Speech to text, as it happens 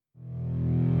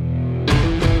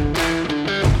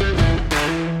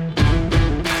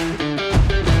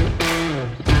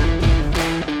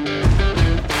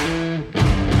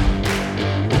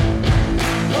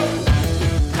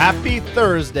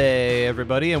Thursday,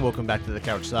 everybody, and welcome back to the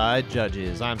Couchside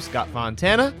Judges. I'm Scott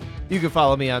Fontana. You can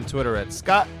follow me on Twitter at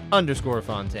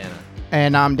Scott_Fontana.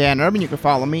 And I'm Dan Urban. You can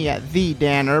follow me at The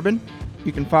Dan Urban.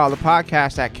 You can follow the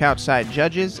podcast at Couchside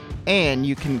Judges, and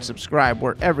you can subscribe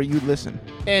wherever you listen.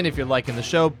 And if you're liking the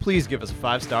show, please give us a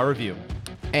 5-star review.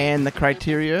 And the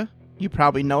criteria, you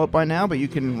probably know it by now, but you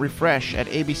can refresh at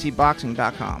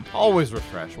abcboxing.com. Always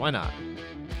refresh. Why not?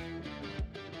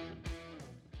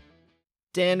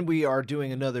 Dan, we are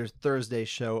doing another Thursday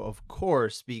show, of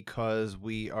course, because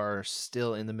we are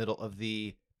still in the middle of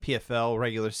the PFL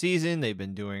regular season. They've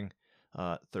been doing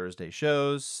Thursday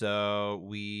shows, so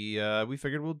we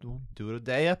figured we'll do it a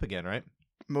day up again, right?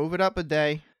 Move it up a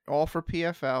day, all for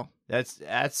PFL.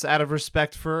 That's out of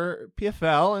respect for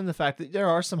PFL and the fact that there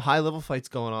are some high-level fights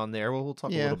going on there. We'll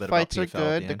talk a little bit about PFL. Yeah, fights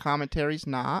are good. The commentary's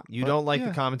not. You don't like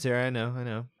the commentary, I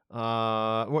know.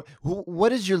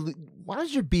 What is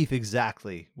your beef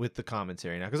exactly with the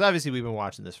commentary now? Because obviously we've been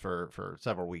watching this for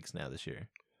several weeks now this year.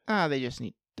 They just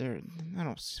need. I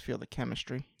don't feel the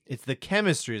chemistry. It's the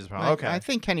chemistry is the problem. Okay, I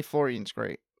think Kenny Florian's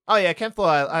great. Oh yeah, Ken Flo.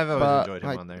 I've always enjoyed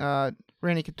him on there.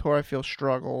 Randy Couture, I feel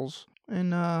struggles,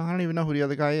 and I don't even know who the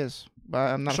other guy is.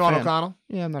 But I'm not Sean a fan. O'Connell.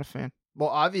 Yeah, I'm not a fan. Well,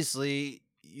 obviously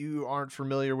you aren't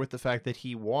familiar with the fact that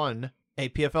he won a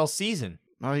PFL season.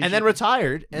 And then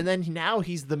retired, and then now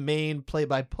he's the main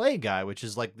play-by-play guy, which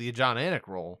is like the John Anik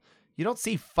role. You don't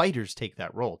see fighters take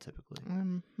that role typically.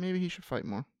 Maybe he should fight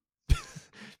more.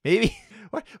 Maybe.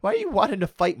 Why do you want him to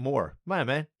fight more? Come on,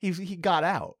 man. He got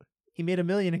out. He made $1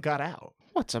 million and got out.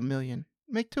 What's $1 million?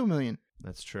 Make $2 million.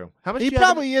 That's true. How much? He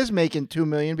probably is making $2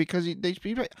 million because I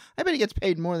bet he gets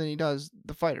paid more than he does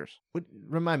the fighters.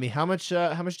 Remind me, how much do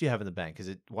you have in the bank? Is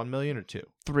it $1 million or 2?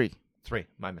 3. 3.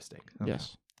 My mistake. Okay.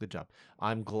 Yes. Good job.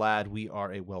 I'm glad we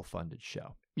are a well-funded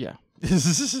show. Yeah.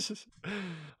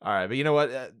 All right, but you know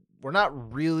what? We're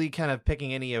not really kind of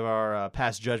picking any of our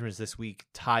past judgments this week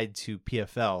tied to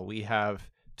PFL. We have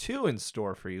 2 in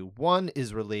store for you. One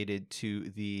is related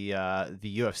to the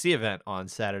UFC event on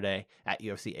Saturday at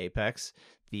UFC Apex.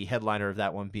 The headliner of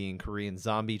that one being Korean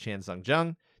Zombie Chan Sung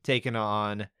Jung taking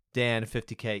on Dan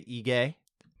 50K Ige.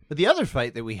 But the other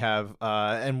fight that we have,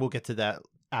 and we'll get to that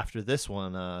after this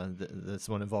one, this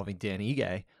one involving Dan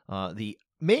Ige, the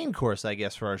main course, I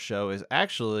guess, for our show is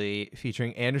actually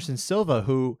featuring Anderson Silva,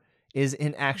 who is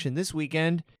in action this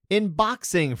weekend in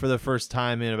boxing for the first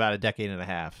time in about a decade and a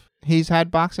half. He's had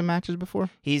boxing matches before?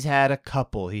 He's had a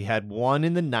couple. He had one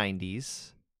in the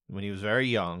 90s when he was very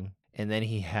young, and then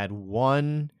he had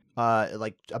one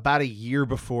like about a year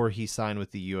before he signed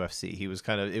with the UFC. He was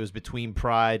it was between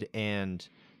Pride and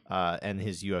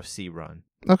his UFC run.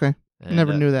 Okay. And,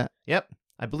 never knew that. Yep.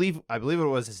 I believe what it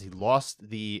was is he lost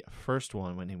the first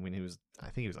one when he was, I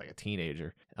think he was like a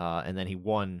teenager, and then he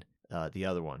won the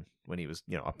other one when he was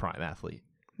a prime athlete.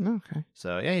 Okay.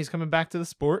 So yeah, he's coming back to the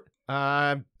sport.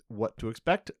 What to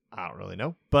expect? I don't really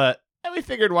know, but we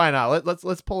figured why not?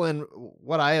 Let's pull in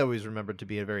what I always remembered to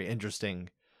be a very interesting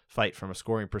fight from a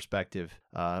scoring perspective,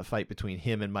 fight between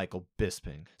him and Michael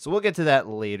Bisping. So we'll get to that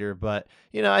later, but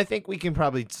I think we can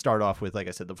probably start off with, like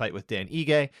I said, the fight with Dan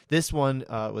Ige. This one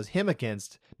was him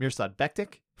against Mirsad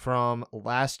Bektic from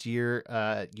last year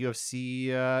UFC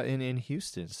in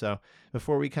Houston. So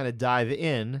before we kind of dive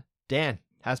in, Dan,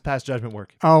 how's past judgment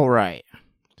work? All right.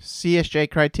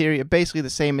 CSJ criteria, basically the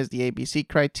same as the ABC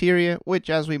criteria, which,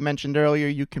 as we mentioned earlier,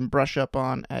 you can brush up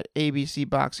on at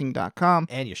abcboxing.com.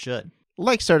 And you should.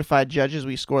 Like certified judges,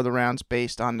 we score the rounds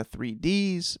based on the 3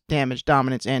 Ds, damage,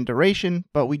 dominance, and duration,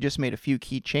 but we just made a few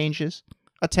key changes.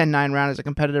 A 10-9 round is a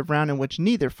competitive round in which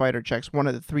neither fighter checks one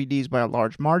of the 3 Ds by a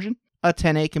large margin. A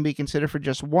 10-8 can be considered for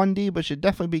just 1 D, but should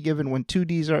definitely be given when 2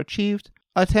 Ds are achieved.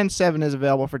 A 10-7 is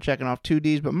available for checking off 2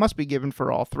 Ds, but must be given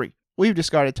for all 3. We've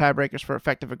discarded tiebreakers for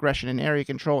effective aggression and area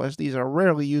control, as these are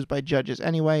rarely used by judges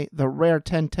anyway. The rare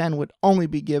 10-10 would only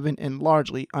be given in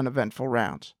largely uneventful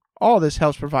rounds. All this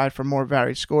helps provide for more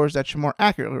varied scores that should more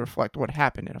accurately reflect what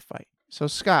happened in a fight. So,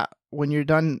 Scott, when you're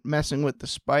done messing with the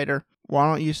spider, why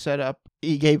don't you set up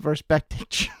Ige versus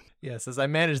Bektic? Yes, as I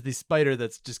manage the spider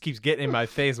that just keeps getting in my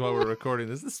face while we're recording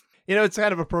this. It's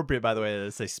kind of appropriate, by the way,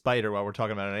 to say spider while we're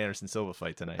talking about an Anderson Silva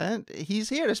fight tonight. And he's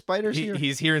here. The spider's here.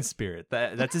 He's here in spirit.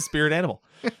 That's his spirit animal.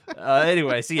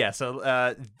 Anyway,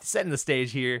 so setting the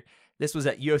stage here. This was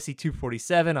at UFC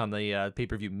 247 on the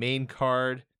pay-per-view main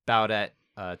card, bout at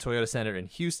Toyota Center in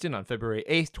Houston on February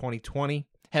 8th, 2020.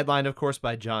 Headlined, of course,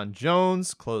 by John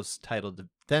Jones, close title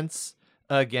defense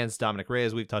against Dominic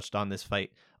Reyes. We've touched on this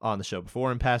fight on the show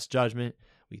before in past judgment.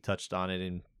 We touched on it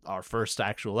in our first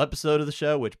actual episode of the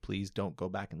show, which please don't go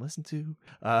back and listen to.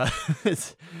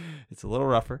 It's a little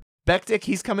rougher. Bektic,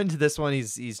 he's come into this one.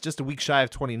 He's just a week shy of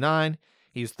 29.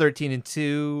 He was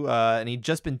 13-2, and he'd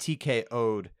just been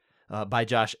TKO'd by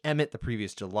Josh Emmett the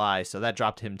previous July, so that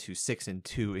dropped him to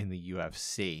 6-2 in the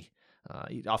UFC.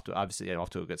 He'd obviously off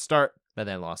to a good start, but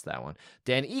then lost that one.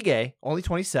 Dan Ige, only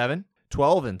 27,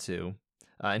 12-2.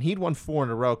 And he'd won 4 in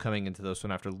a row coming into this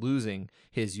one after losing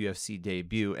his UFC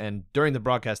debut. And during the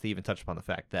broadcast, they even touched upon the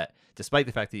fact that despite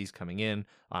the fact that he's coming in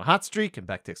on a hot streak and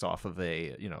Bektic's off of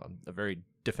a very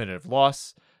definitive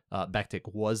loss,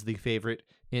 Bektic was the favorite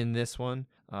in this one.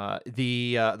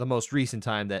 The most recent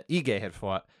time that Ige had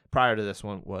fought prior to this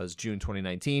one was June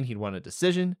 2019. He'd won a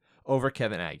decision over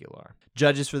Kevin Aguilar.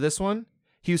 Judges for this one,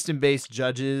 Houston-based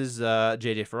judges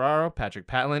J.J. Ferraro, Patrick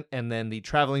Patlin, and then the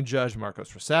traveling judge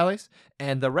Marcos Rosales,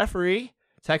 and the referee,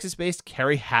 Texas-based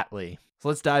Kerry Hatley. So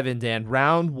let's dive in, Dan.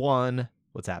 Round 1,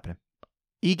 what's happening?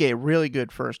 Ige, really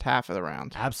good first half of the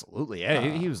round. Absolutely. Yeah,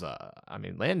 he was,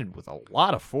 landed with a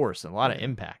lot of force and a lot of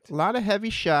impact. A lot of heavy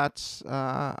shots.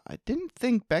 I didn't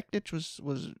think Bektic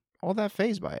was all that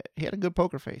phased by it. He had a good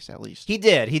poker face, at least. He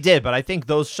did, but I think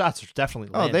those shots are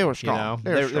definitely landing. Oh, they were strong.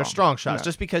 They're strong shots. Yeah.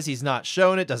 Just because he's not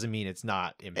showing it doesn't mean it's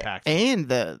not impactful. And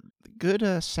the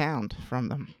good sound from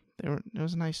them. It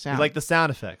was a nice sound. You like the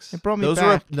sound effects. It brought me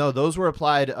back. Those were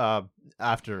applied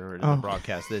after the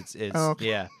broadcast. It's okay.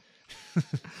 Yeah.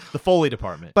 The Foley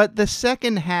department. But the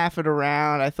second half of the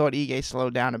round, I thought Ige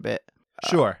slowed down a bit.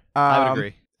 Sure. I would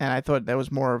agree. And I thought that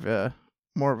was more of a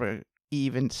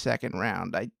even second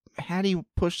round. Had he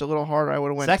pushed a little harder, I would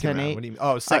have went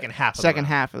 10-8. Second half. Second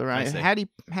half of the round. Had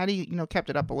he kept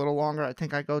it up a little longer, I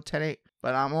think I'd go 10-8.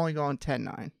 But I'm only going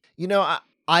 10-9.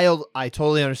 I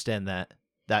totally understand that.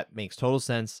 That makes total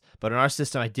sense. But in our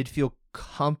system, I did feel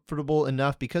comfortable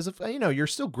enough because of you're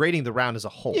still grading the round as a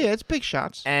whole. Yeah, it's big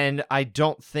shots. And I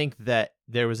don't think that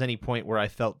there was any point where I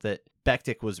felt that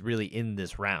Bektic was really in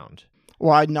this round.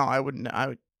 Well, I wouldn't.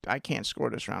 I can't score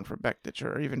this round for Bektic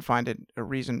or even find a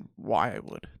reason why I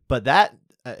would. But that,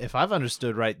 if I've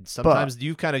understood right, sometimes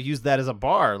you kind of use that as a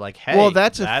bar. Like, hey,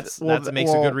 that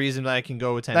makes a good reason that I can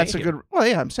go with 10-8. That's a good. Well,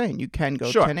 yeah, I'm saying you can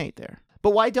go 10-8 there.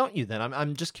 But why don't you then?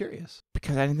 I'm just curious.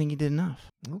 Because I didn't think he did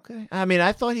enough. Okay. I mean,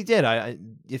 I thought he did.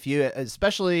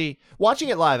 Especially watching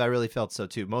it live, I really felt so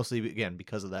too. Mostly again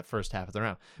because of that first half of the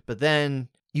round. But then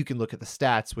you can look at the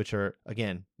stats, which are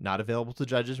again not available to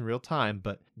judges in real time,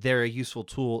 but they're a useful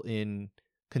tool in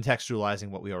contextualizing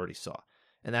what we already saw.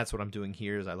 And that's what I'm doing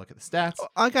here. Is I look at the stats.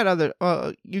 I got other.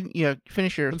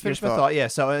 Finish your. Finish my thought. Yeah.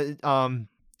 So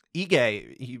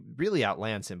Ige, he really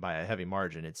outlands him by a heavy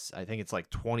margin. I think it's like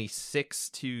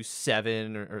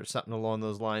 26-7 or something along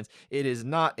those lines. It is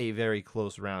not a very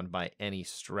close round by any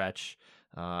stretch.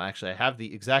 Actually, I have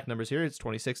the exact numbers here. It's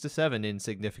 26-7 in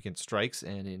significant strikes,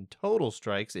 and in total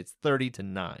strikes, it's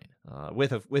 30-9.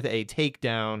 With a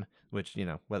takedown, which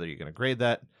whether you're going to grade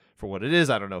that for what it is,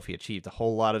 I don't know if he achieved a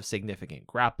whole lot of significant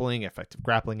effective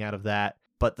grappling out of that.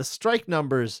 But the strike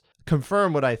numbers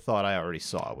confirm what I thought I already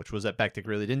saw, which was that Bektic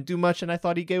really didn't do much, and I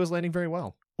thought Ige was landing very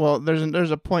well. Well,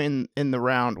 there's a point in the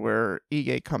round where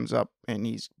Ige comes up and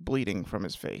he's bleeding from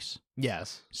his face.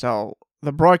 Yes. So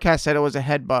the broadcast said it was a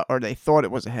headbutt, or they thought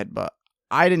it was a headbutt.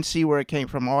 I didn't see where it came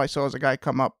from. All I saw was a guy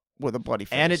come up with a bloody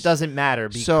face. And it doesn't matter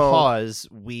because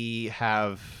we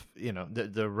have,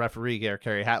 the referee,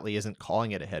 Kerry Hatley, isn't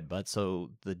calling it a headbutt,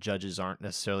 so the judges aren't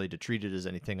necessarily to treat it as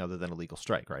anything other than a legal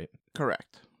strike, right?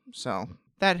 Correct. So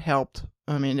that helped.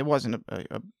 I mean, it wasn't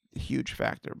a huge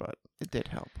factor, but it did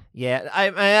help. Yeah,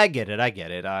 I get it.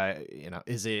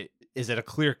 Is it a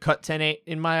clear-cut 10-8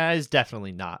 in my eyes?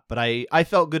 Definitely not. But I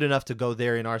felt good enough to go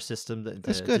there in our system.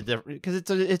 That's good. Because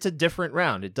it's a different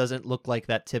round. It doesn't look like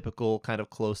that typical kind of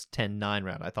close 10-9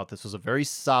 round. I thought this was a very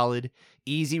solid,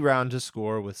 easy round to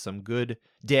score with some good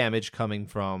damage coming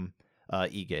from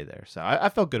Ige there. So I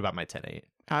felt good about my 10-8.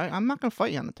 I'm not going to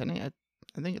fight you on the 10-8.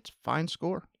 I think it's a fine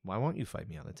score. Why won't you fight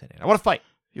me on the 10-8? I want to fight.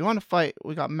 If you want to fight,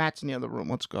 we got mats in the other room.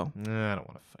 Let's go. Nah, I don't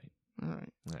want to fight. All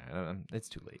right. It's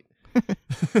too late.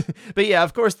 But yeah,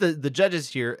 of course, the judges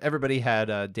here, everybody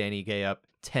had Danny Gay up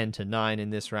 10-9 in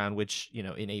this round, which, in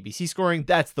ABC scoring,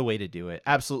 that's the way to do it.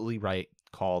 Absolutely right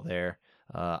call there.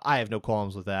 I have no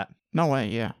qualms with that. No way,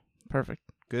 yeah. Perfect.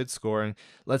 Good scoring.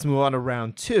 Let's move on to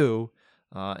round 2.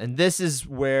 And this is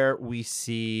where we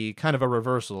see kind of a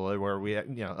reversal, where we,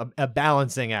 a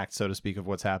balancing act, so to speak, of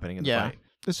what's happening in the fight.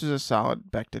 This is a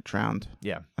solid Bektic round.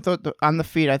 Yeah. I thought on the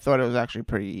feet, I thought it was actually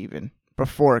pretty even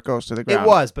before it goes to the ground. It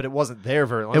was, but it wasn't there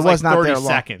very long. It was like not 30 there long.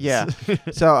 seconds. Yeah.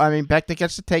 So, I mean, Bektic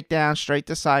gets the takedown, straight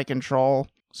to side control,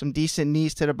 some decent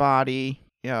knees to the body.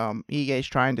 Ige's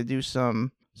trying to do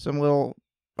some little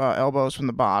elbows from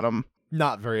the bottom.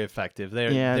 not very effective.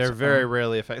 Yeah, They're it's, very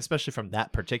rarely effective, especially from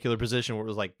that particular position where it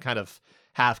was like kind of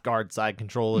half guard side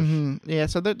control-ish. Yeah,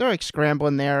 so they're like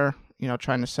scrambling there,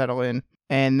 trying to settle in.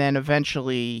 And then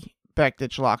eventually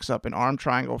Bektic locks up an arm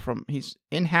triangle he's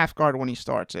in half guard when he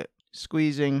starts it.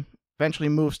 Squeezing, eventually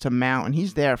moves to mount, and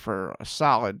he's there for a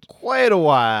solid... Quite a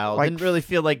while. Like, Didn't really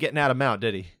feel like getting out of mount,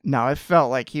 did he? No, it felt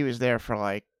like he was there for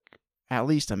like at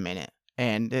least a minute.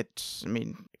 And it's,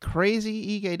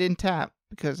 crazy Ige didn't tap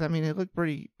because, it looked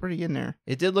pretty in there.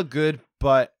 It did look good,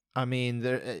 but,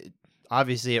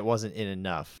 obviously it wasn't in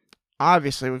enough.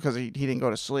 Obviously, because he didn't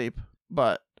go to sleep.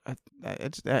 But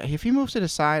if he moves to the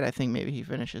side, I think maybe he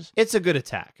finishes. It's a good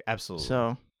attack, absolutely.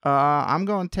 So, I'm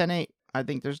going 10-8. I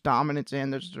think there's dominance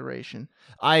and there's duration.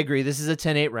 I agree. This is a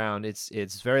 10-8 round.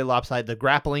 It's very lopsided. The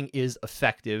grappling is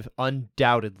effective,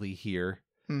 undoubtedly here.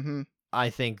 Mm-hmm. I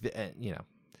think that,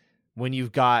 when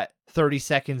you've got 30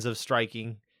 seconds of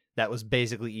striking, that was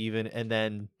basically even, and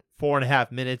then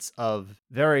 4.5 minutes of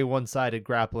very one-sided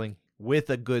grappling with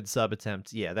a good sub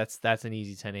attempt. Yeah, that's an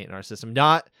easy 10-8 in our system.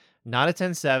 Not a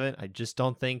 10-7. I just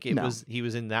don't think he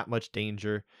was in that much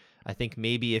danger. I think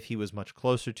maybe if he was much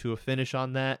closer to a finish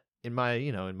on that, in my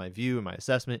view, in my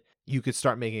assessment, you could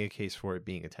start making a case for it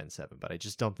being a 10-7, but I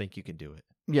just don't think you can do it.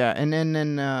 Yeah, and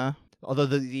then although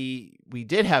we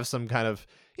did have some kind of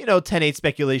 10-8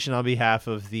 speculation on behalf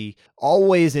of the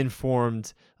always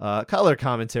informed color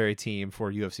commentary team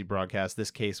for UFC broadcast. This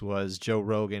case was Joe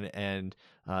Rogan and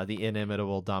the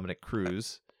inimitable Dominic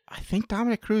Cruz. I think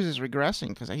Dominic Cruz is regressing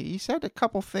because he said a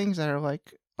couple things that are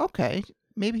like, okay,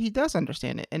 maybe he does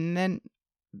understand it, and then.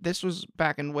 This was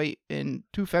back in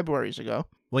 2 Februaries ago.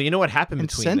 Well, you know what happened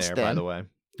between there, then, by the way.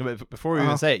 Before we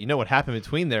even say it, what happened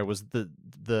between there was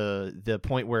the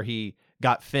point where he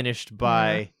got finished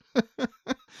by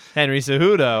Henry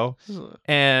Cejudo,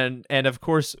 and of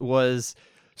course was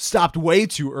stopped way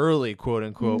too early, quote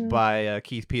unquote, by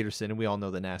Keith Peterson, and we all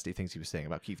know the nasty things he was saying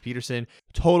about Keith Peterson.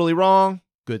 Totally wrong.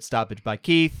 Good stoppage by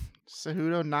Keith.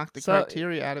 Cejudo knocked the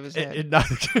criteria out of his head.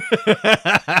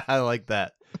 I like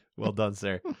that. Well done,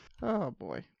 sir. Oh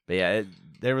boy. But yeah,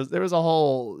 there was a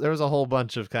whole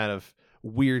bunch of kind of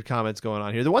weird comments going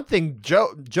on here. The one thing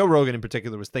Joe Rogan in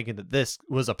particular was thinking that this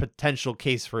was a potential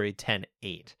case for a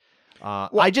 10-8.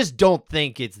 I just don't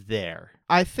think it's there.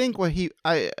 I think what he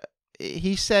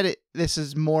said it. This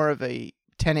is more of a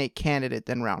 10-8 candidate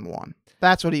than round one.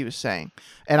 That's what he was saying,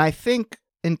 and I think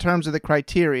in terms of the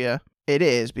criteria. It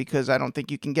is because I don't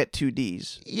think you can get 2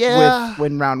 Ds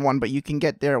win round one, but you can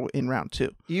get there in round 2.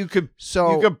 You could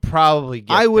probably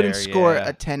get I wouldn't there, score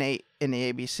a 10-8 in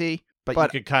the ABC, but you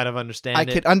could kind of understand I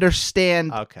could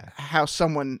understand how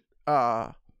someone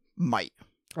might.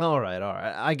 All right.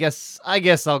 I guess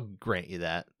I'll grant you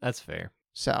that. That's fair.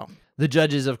 So the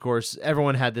judges, of course,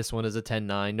 everyone had this one as a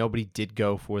 10-9. Nobody did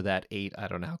go for that 8. I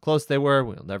don't know how close they were.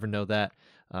 We'll never know that.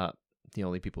 The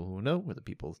only people who will know were the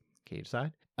people cage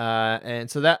side.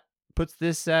 And so that puts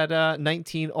this at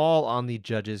 19 all on the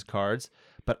judges' cards.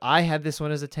 But I had this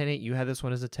one as a 10-8. You had this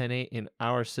one as a 10-8 in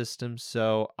our system.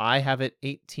 So I have it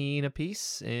 18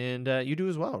 apiece, and you do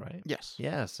as well, right? Yes.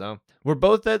 Yeah, so we're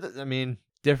both at,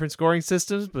 different scoring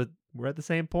systems, but we're at the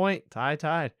same point.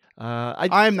 Tied.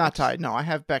 I'm not tied. No, I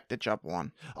have Bektic up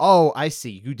 1. Oh, I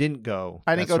see. You didn't go.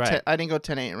 I didn't go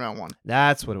 10-8 in round 1.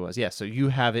 That's what it was. Yeah, so you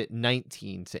have it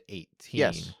 19-18.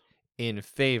 Yes. In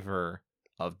favor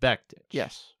of Bektic.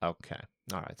 Yes. Okay.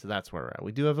 All right. So that's where we're at.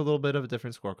 We do have a little bit of a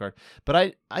different scorecard,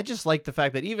 but I just like the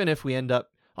fact that even if we end up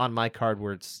on my card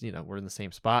where it's, we're in the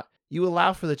same spot, you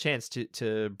allow for the chance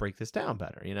to break this down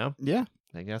better, Yeah.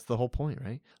 I think that's the whole point,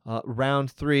 right? Round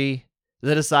 3,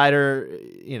 the decider,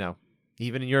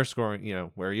 even in your scoring,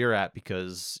 where you're at,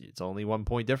 because it's only 1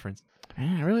 point difference.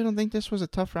 Man, I really don't think this was a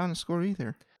tough round to score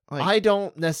either. I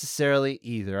don't necessarily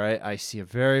either. I see a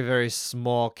very, very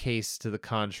small case to the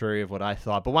contrary of what I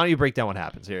thought. But why don't you break down what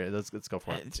happens here? Let's go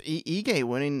for it. It's Ige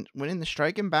winning the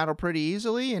striking battle pretty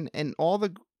easily, and all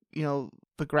the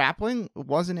the grappling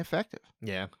wasn't effective.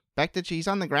 Yeah, Bektic, he's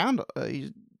on the ground.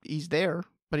 He's there,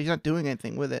 but he's not doing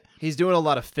anything with it. He's doing a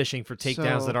lot of fishing for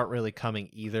takedowns that aren't really coming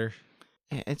either.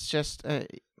 It's just I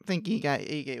think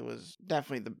Ige was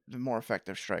definitely the more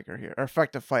effective striker here, or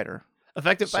effective fighter.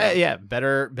 Effective, yeah,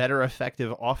 better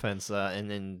effective offense,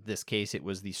 and in this case, it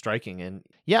was the striking. And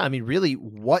yeah, really,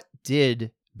 what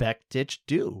did Bektic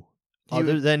do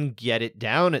other than get it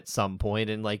down at some point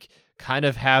and kind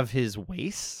of have his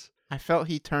waist? I felt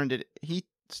he turned it. He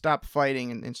stopped fighting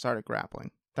and started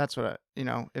grappling. That's what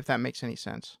if that makes any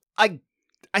sense. I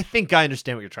think I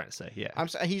understand what you're trying to say. Yeah,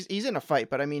 he's in a fight,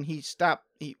 but he stopped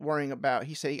worrying about.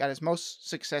 He said he got his most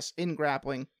success in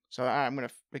grappling. So I'm going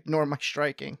to ignore my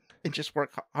striking and just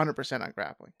work 100% on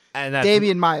grappling. And that's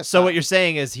Damian Maya. So what you're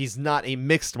saying is he's not a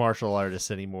mixed martial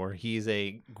artist anymore. He's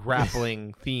a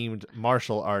grappling themed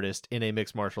martial artist in a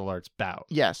mixed martial arts bout.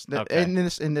 Yes, Okay. in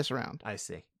this round. I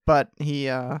see. But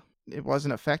it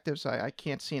wasn't effective, so I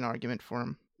can't see an argument for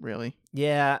him, really.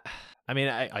 Yeah. I mean,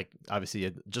 I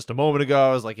obviously just a moment ago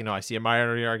I was like, I see a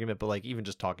minority argument, but like even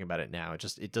just talking about it now,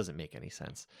 it doesn't make any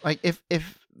sense. Like if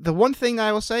the one thing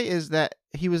I will say is that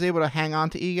he was able to hang on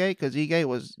to Ige because Ige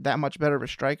was that much better of a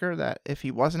striker that if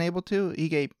he wasn't able to,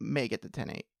 Ige may get the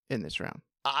 10-8 in this round.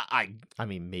 I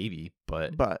mean maybe,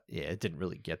 but yeah, it didn't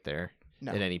really get there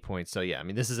at any point. So yeah, I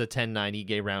mean this is a 10-9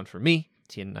 Ige round for me,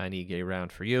 10-9 Ige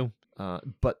round for you.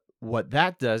 But what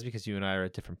that does, because you and I are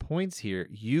at different points here,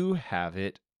 you have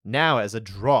it now as a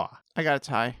draw. I got a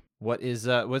tie. What's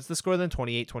the score then?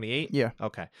 28-28? Yeah.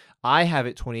 Okay. I have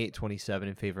it 28-27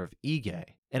 in favor of Ige.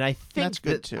 And I think that's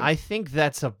good too. I think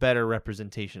that's a better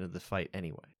representation of the fight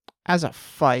anyway. As a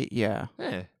fight, yeah.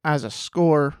 As a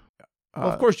score. Well,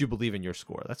 of course you believe in your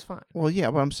score. That's fine. Well, yeah,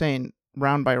 but I'm saying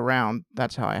round by round,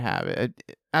 that's how I have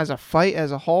it. As a fight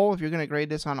as a whole, if you're going to grade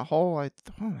this on a whole,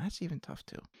 that's even tough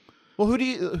too. Well, who do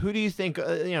you think?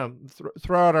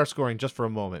 Throw out our scoring just for a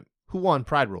moment. Who won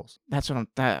Pride Rules? That's what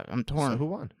I'm torn. So who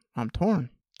won? I'm torn.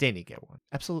 Danny get one.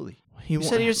 Absolutely. You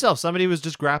said it yourself. Somebody was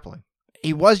just grappling.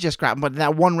 He was just grappling, but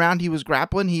that one round he was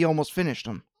grappling, he almost finished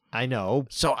him. I know.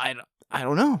 So I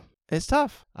don't know. It's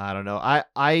tough. I don't know.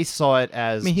 I saw it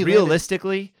as he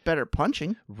realistically better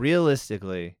punching.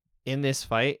 Realistically, in this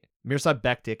fight, Mirsad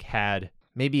Bektic had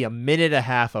maybe a minute and a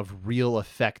half of real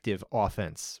effective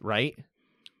offense, right?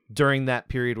 During that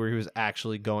period where he was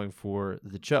actually going for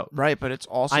the choke. Right, but it's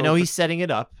also... I know he's setting it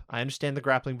up. I understand the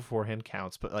grappling beforehand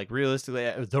counts, but like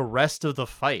realistically, the rest of the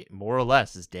fight, more or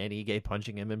less, is Danny Ige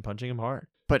punching him and punching him hard.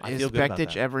 But is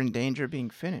Bektic ever in danger of being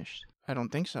finished? I don't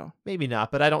think so. Maybe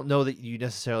not, but I don't know that you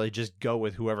necessarily just go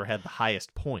with whoever had the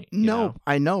highest point. No,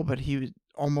 I know, but he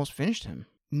almost finished him.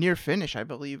 Near finish, I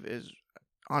believe, is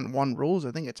on one rules.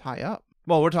 I think it's high up.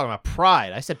 Well, we're talking about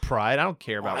Pride. I said Pride. I don't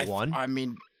care about one. I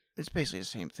mean... It's basically the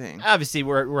same thing. Obviously,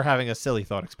 we're having a silly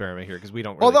thought experiment here because we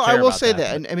don't really Although care I will about say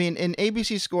that. I mean, in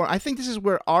ABC score, I think this is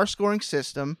where our scoring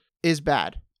system is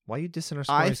bad. Why are you dissing our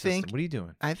scoring system? What are you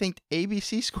doing? I think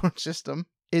ABC scoring system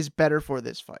is better for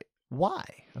this fight. Why?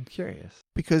 I'm curious.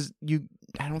 Because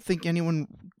I don't think anyone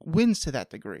wins to that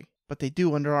degree, but they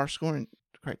do under our scoring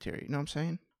criteria. You know what I'm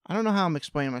saying? I don't know how I'm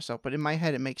explaining myself, but in my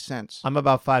head, it makes sense. I'm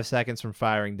about 5 seconds from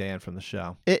firing Dan from the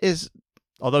show. It is...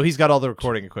 Although he's got all the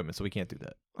recording equipment, so we can't do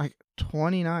that. Like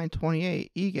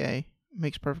 29-28, Ige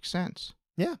makes perfect sense.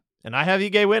 Yeah, and I have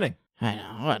Ige winning. I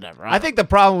know, whatever. I think the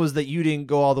problem was that you didn't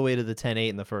go all the way to the 10-8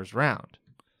 in the first round.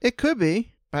 It could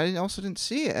be, but I also didn't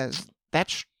see it as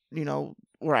that's,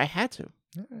 where I had to.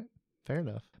 All right, fair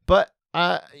enough. But,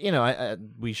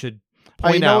 we should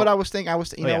point out... You know what I was thinking?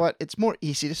 You know what? It's more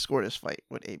easy to score this fight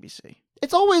with ABC.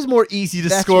 It's always more easy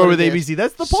to score with ABC.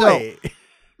 That's the point.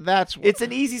 So, it's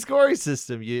an easy scoring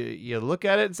system. You look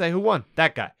at it and say, who won?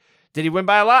 That guy. Did he win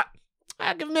by a lot?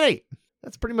 I'll give him an 8.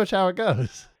 That's pretty much how it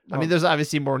goes. I mean, there's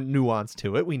obviously more nuance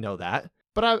to it. We know that.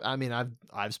 But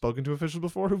I've spoken to officials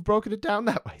before who've broken it down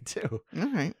that way too.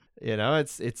 All right.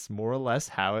 It's more or less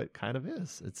how it kind of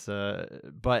is.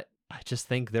 But I just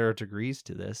think there are degrees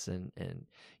to this, and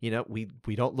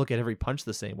we don't look at every punch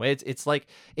the same way.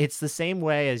 It's the same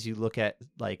way as you look at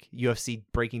like UFC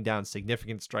breaking down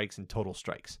significant strikes and total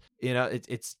strikes.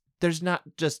 There's not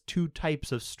just two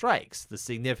types of strikes, the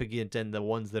significant and the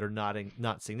ones that are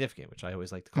not significant, which I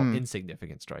always like to call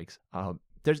insignificant strikes.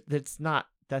 That's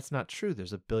not true.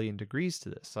 There's a billion degrees to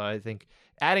this. So I think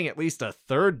adding at least a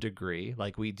third degree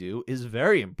like we do is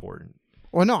very important.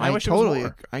 Well, no, I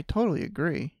totally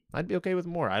agree. I'd be okay with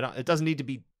more. It doesn't need to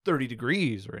be 30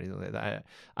 degrees or anything like that.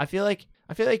 I feel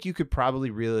like you could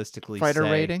probably realistically fighter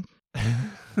say, rating.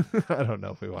 I don't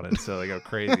know if we want to necessarily go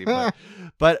crazy,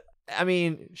 but I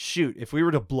mean, shoot, if we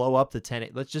were to blow up the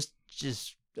 10-8, let's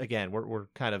just again, we're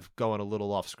kind of going a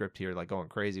little off script here, like going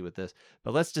crazy with this,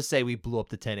 but let's just say we blew up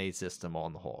the 10-8 system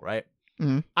on the whole, right?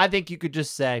 Mm-hmm. I think you could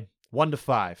just say 1 to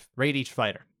 5, rate each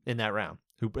fighter in that round,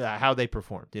 how they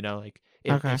performed.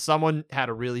 If someone had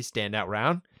a really standout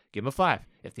round, give him a 5.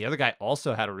 If the other guy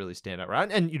also had a really standout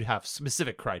round, and you'd have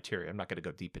specific criteria. I'm not going to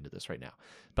go deep into this right now.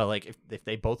 But like if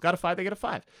they both got a 5, they get a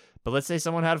 5. But let's say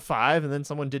someone had a 5 and then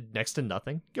someone did next to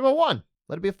nothing. Give him a 1.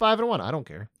 Let it be a 5 and a 1. I don't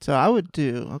care. So I would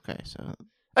do, okay, so...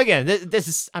 Again, this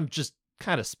is, I'm just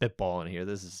kind of spitballing here.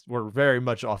 We're very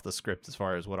much off the script as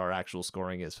far as what our actual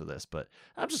scoring is for this, but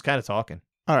I'm just kind of talking.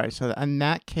 All right, so in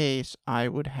that case, I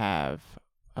would have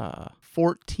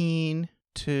 14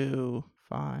 to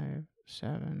 5,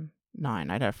 7, 9.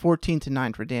 I'd have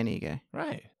 14-9 for Danny Ige.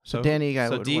 Right. So Danny Ige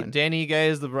would win. Danny Ige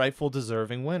is the rightful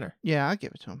deserving winner. Yeah, I'll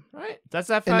give it to him. Right. That's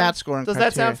that fair? In that scoring Does criteria.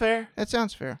 that sound fair? That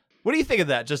sounds fair. What do you think of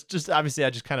that? Just obviously,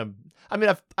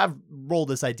 I've rolled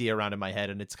this idea around in my head,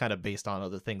 and it's kind of based on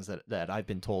other things that I've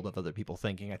been told of other people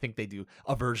thinking. I think they do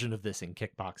a version of this in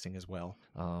kickboxing as well,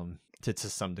 to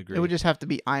some degree. It would just have to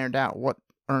be ironed out. What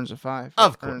earns a 5?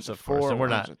 Of course, earns a of course. 4, And we're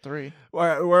earns not a 3.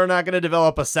 We're not going to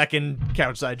develop a second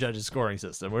couchside judges scoring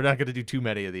system. We're not going to do too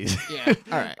many of these. Yeah.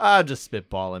 All right. I'm just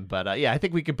spitballing, but yeah, I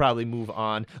think we can probably move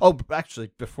on. Oh,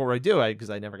 actually, before I do, because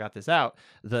I never got this out,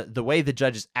 the way the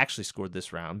judges actually scored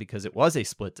this round, because it was a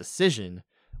split decision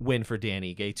win for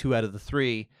Danny Ige. 2 out of the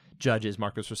 3 judges,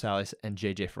 Marcos Rosales and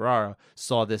JJ Ferraro,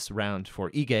 saw this round for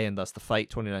Ige, and thus the fight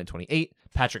 29-28.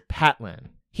 Patrick Patlan,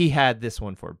 he had this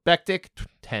one for Bektic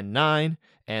 10-9,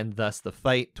 and thus the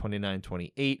fight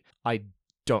 29-28. I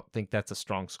don't think that's a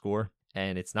strong score,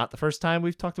 and it's not the first time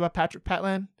we've talked about Patrick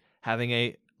Patlan having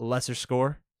a lesser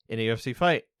score in a UFC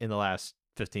fight in the last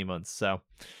 15 months. So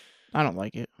I don't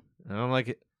like it. I don't like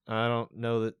it. I don't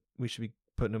know that we should be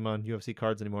putting him on UFC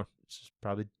cards anymore. It just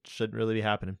probably shouldn't really be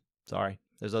happening. Sorry.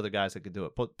 There's other guys that could do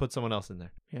it. Put someone else in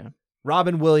there. Yeah.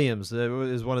 Robin Williams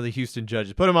is one of the Houston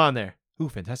judges. Put him on there. Ooh,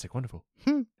 fantastic. Wonderful.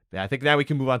 Yeah, I think now we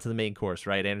can move on to the main course,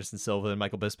 right? Anderson Silva and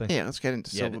Michael Bisping. Yeah, let's get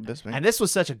into Silva Bisping. And this was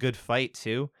such a good fight,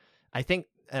 too. I think,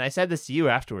 and I said this to you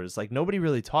afterwards, like, nobody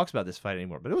really talks about this fight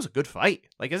anymore, but it was a good fight.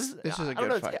 Like, this is a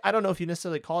good fight. I don't know if you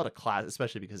necessarily call it a class,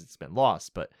 especially because it's been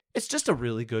lost, but it's just a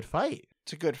really good fight.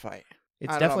 It's a good fight. It's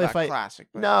I don't definitely know about a fight. Classic.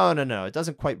 But... No. It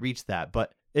doesn't quite reach that,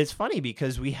 but it's funny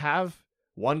because we have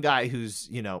one guy who's,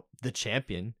 the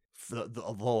champion, the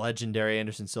legendary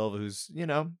Anderson Silva, who's,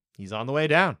 he's on the way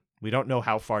down. We don't know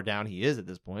how far down he is at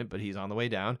this point, but he's on the way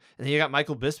down. And then you got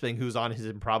Michael Bisping, who's on his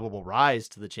improbable rise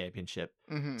to the championship.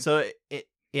 Mm-hmm. So it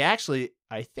actually,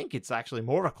 I think it's actually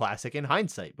more of a classic in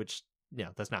hindsight, which,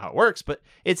 that's not how it works, but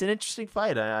it's an interesting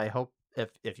fight. I hope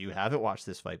if you haven't watched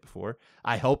this fight before,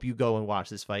 I hope you go and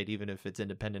watch this fight, even if it's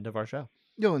independent of our show.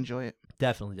 You'll enjoy it.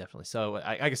 Definitely. So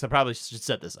I guess I probably should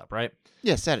set this up, right?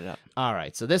 Yeah, set it up. All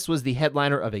right. So this was the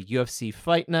headliner of a UFC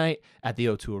fight night at the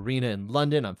O2 Arena in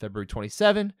London on February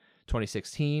 27,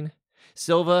 2016.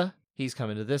 Silva, he's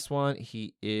coming to this one.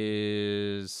 He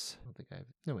is... I don't think I have...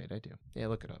 No, wait, I do. Yeah,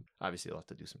 look it up. Obviously, you'll have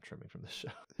to do some trimming from this show.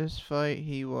 This fight,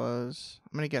 he was...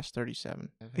 I'm going to guess 37.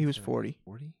 He was 40.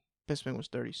 40? Bisping was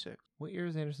 36. What year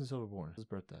is Anderson Silva born? His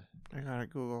birthday? I got to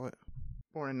Google it.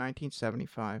 Born in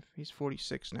 1975. He's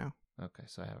 46 now. Okay,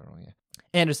 so I have it wrong, yeah.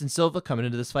 Anderson Silva coming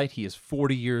into this fight, he is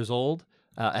 40 years old.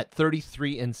 At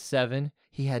 33-7,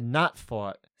 he had not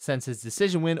fought since his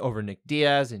decision win over Nick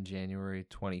Diaz in January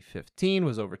 2015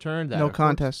 was overturned. No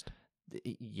contest.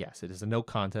 Yes, it is a no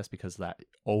contest because that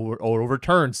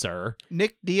overturned, sir.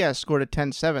 Nick Diaz scored a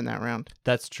 10-7 that round.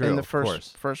 That's true. In the of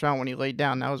course. first round when he laid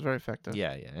down, that was very effective.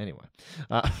 Yeah. Anyway,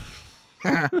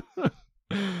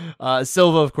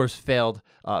 Silva, of course, failed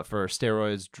for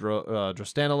steroids,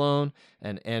 drostanolone,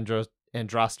 and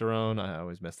androsterone. I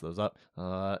always mess those up.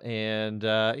 So and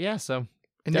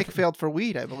Nick failed for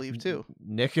weed, I believe, too.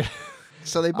 Nick.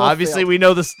 So they both obviously failed. we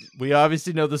know this. We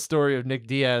obviously know the story of Nick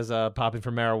Diaz popping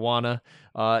for marijuana,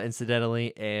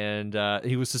 incidentally, and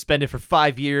he was suspended for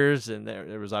 5 years. And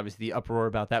there was obviously the uproar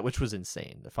about that, which was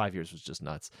insane. The 5 years was just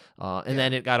nuts.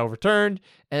 Then it got overturned,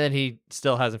 and then he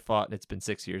still hasn't fought, and it's been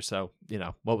 6 years. So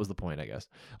what was the point? I guess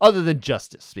other than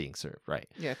justice being served, right?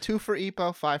 Yeah, 2 for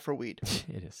EPO, 5 for weed.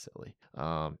 It is silly.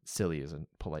 Silly is a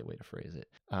polite way to phrase it.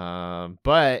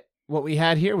 But what we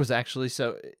had here was actually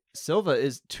Silva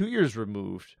is 2 years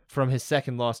removed from his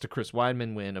second loss to Chris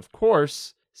Weidman when, of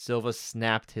course, Silva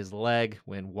snapped his leg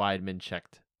when Weidman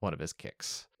checked one of his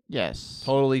kicks. Yes.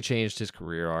 Totally changed his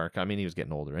career arc. I mean, he was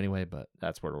getting older anyway, but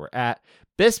that's where we're at.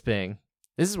 Bisping,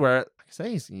 this is where, like I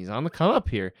say, he's on the come up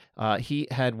here. He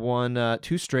had won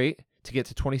 2 straight to get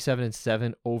to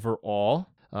 27-7 overall.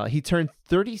 He turned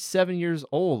 37 years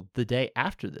old the day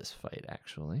after this fight,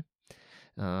 actually.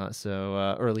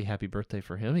 So early happy birthday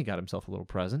for him. He got himself a little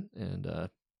present, and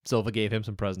Silva gave him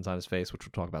some presents on his face, which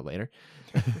we'll talk about later.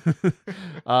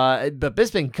 But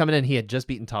Bisping coming in, he had just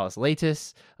beaten Talis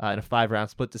Latis in a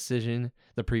 5-round split decision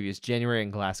the previous January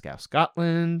in Glasgow,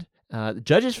 Scotland. The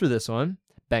judges for this one,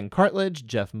 Ben Cartledge,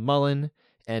 Jeff Mullen,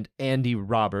 and Andy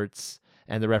Roberts,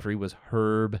 and the referee was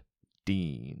Herb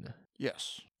Dean.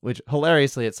 Yes. Which,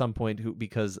 hilariously, at some point,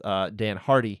 because Dan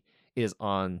Hardy is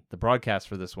on the broadcast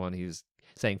for this one, he was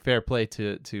saying fair play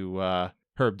to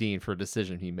Herb Dean for a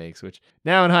decision he makes, which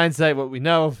now in hindsight, what we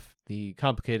know of the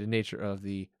complicated nature of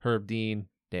the Herb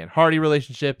Dean-Dan Hardy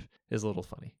relationship is a little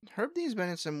funny. Herb Dean's been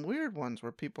in some weird ones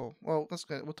where people, we'll talk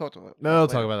about it. We'll talk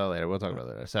about that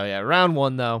later. So yeah, round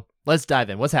 1 though, Let's dive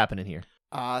in. What's happening here?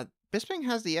 Bisping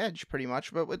has the edge pretty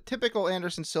much, but with typical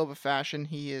Anderson Silva fashion,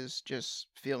 he is just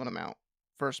feeling him out.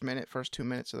 First 2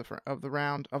 minutes of the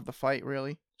round, of the fight,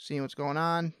 really. Seeing what's going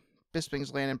on.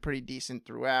 Bisping's landing pretty decent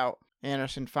throughout.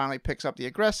 Anderson finally picks up the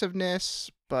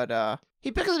aggressiveness, but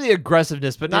he picks up the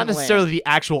aggressiveness, but not necessarily the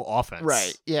actual offense.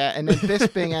 Right, yeah, and then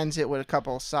Bisping ends it with a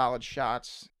couple of solid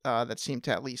shots that seem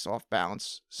to at least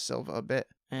off-balance Silva a bit,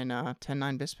 and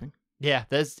 10-9 Bisping. Yeah,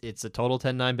 it's a total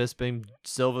 10-9 Bisping.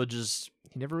 Silva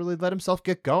he never really let himself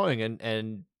get going,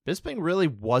 and Bisping really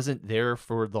wasn't there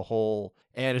for the whole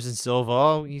Anderson Silva.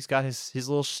 Oh, he's got his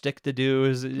little shtick to do,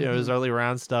 his his early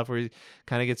round stuff where he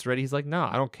kind of gets ready. He's like, no,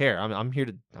 I don't care. I'm here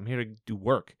to do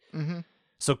work. Mm-hmm.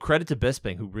 So credit to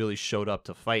Bisping, who really showed up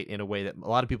to fight in a way that a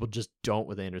lot of people just don't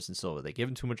with Anderson Silva. They give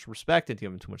him too much respect and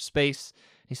give him too much space.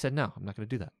 He said, no, I'm not going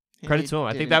to do that. Credit to him.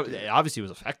 I think that obviously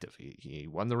was effective. He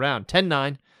won the round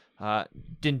 10-9.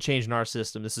 Didn't change in our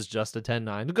system. This is just a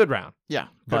 10-9. A good round. Yeah,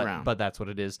 good round. But that's what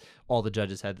it is. All the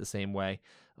judges had the same way.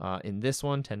 In this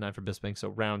one, 10-9 for Bisping. So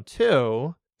round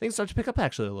 2, things start to pick up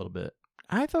actually a little bit.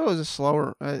 I thought it was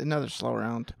another slow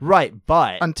round. Right,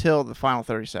 but until the final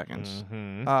 30 seconds.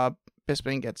 Mm-hmm.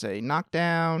 Bisping gets a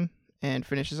knockdown and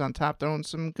finishes on top, throwing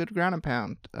some good ground and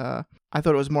pound. I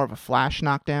thought it was more of a flash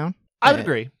knockdown. I would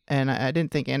agree. And I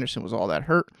didn't think Anderson was all that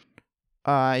hurt.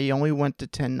 He only went to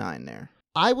 10-9 there.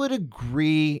 I would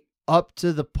agree up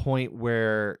to the point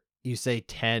where you say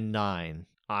 10-9.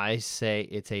 I say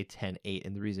it's a 10-8.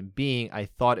 And the reason being, I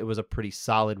thought it was a pretty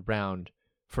solid round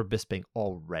for Bisping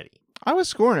already. I was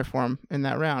scoring it for him in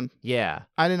that round. Yeah.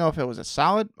 I didn't know if it was a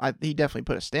solid. He definitely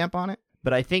put a stamp on it.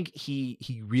 But I think he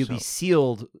really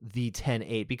sealed the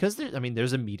 10-8 because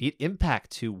there's immediate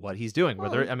impact to what he's doing.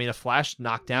 Whether a flash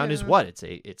knockdown is what?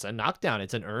 It's a knockdown.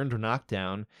 It's an earned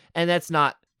knockdown. And that's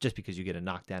not just because you get a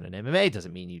knockdown in MMA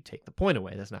doesn't mean you take the point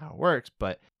away. That's not how it works.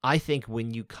 But I think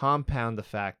when you compound the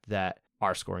fact that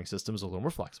our scoring system is a little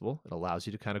more flexible, it allows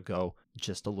you to kind of go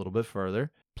just a little bit further.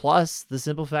 Plus the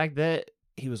simple fact that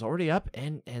he was already up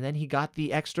and then he got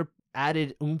the extra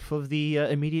added oomph of the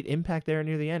immediate impact there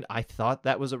near the end. I thought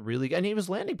that was a really good, and he was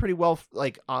landing pretty well,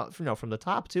 from the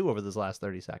top too over this last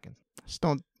 30 seconds.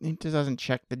 He just doesn't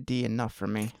check the D enough for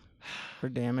me for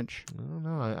damage. I don't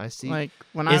know. I see. Like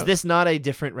is this not a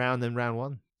different round than round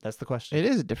 1? That's the question. It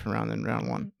is a different round than round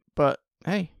 1, but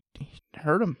hey, he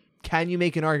hurt him. Can you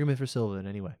make an argument for Silva in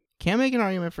any way? Can't make an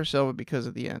argument for Silva because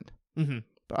of the end. Mm-hmm.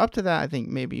 But up to that, I think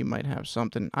maybe you might have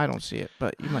something. I don't see it,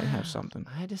 but you might have something.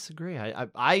 I disagree.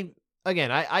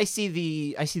 I see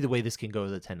the way this can go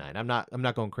to the 10-9. I'm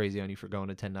not going crazy on you for going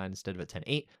to 10-9 instead of a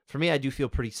 10-8. For me, I do feel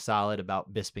pretty solid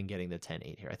about Bisping getting the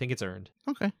 10-8 here. I think it's earned.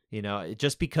 Okay.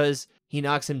 Just because he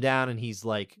knocks him down and he's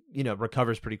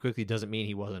recovers pretty quickly doesn't mean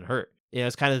he wasn't hurt.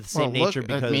 It's kind of the same nature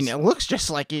because it looks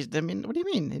just like he's. What do you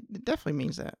mean? It definitely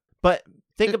means that. But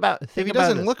think about if he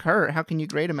doesn't look hurt, how can you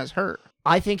grade him as hurt?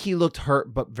 I think he looked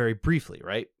hurt, but very briefly,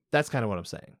 right? That's kind of what I'm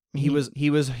saying. He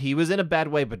was in a bad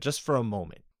way, but just for a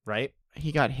moment, right?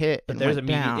 He got hit, but there's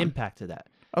immediate impact to that.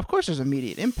 Of course, there's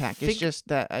immediate impact. It's just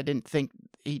that I didn't think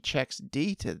he checks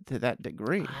D to that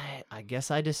degree. I guess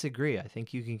I disagree. I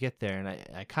think you can get there, and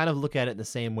I kind of look at it in the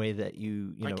same way that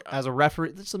you know, as a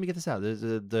referee. Let me get this out.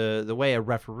 The way a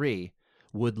referee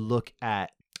would look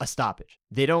at a stoppage.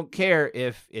 They don't care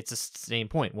if it's a same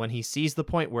point. When he sees the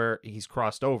point where he's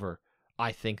crossed over,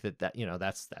 I think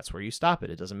that's where you stop it.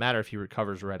 It doesn't matter if he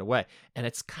recovers right away. And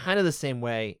it's kind of the same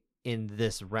way in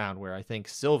this round where I think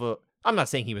Silva, I'm not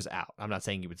saying he was out. I'm not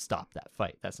saying he would stop that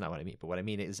fight. That's not what I mean. But what I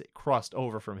mean is it crossed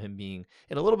over from him being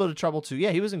in a little bit of trouble to,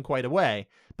 he was in quite a way,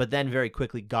 but then very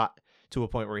quickly got to a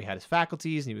point where he had his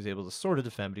faculties and he was able to sort of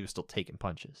defend, but he was still taking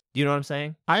punches. Do you know what I'm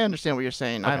saying? I understand what you're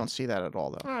saying. Okay. I don't see that at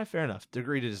all, though. All right, fair enough.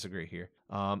 Agree to disagree here.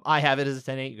 I have it as a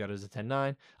 10-8. You got it as a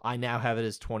 10-9. I now have it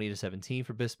as 20-17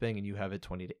 for Bisping, and you have it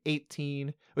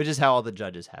 20-18, which is how all the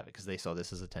judges have it because they saw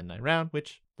this as a 10-9 round,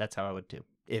 which that's how I would do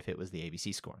if it was the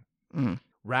ABC scoring. Mm.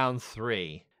 Round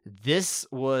 3. This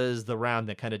was the round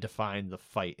that kind of defined the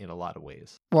fight in a lot of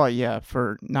ways. Well, yeah,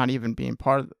 for not even being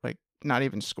part of not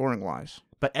even scoring wise.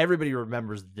 But everybody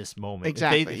remembers this moment.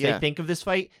 Exactly. If they think of this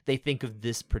fight, they think of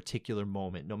this particular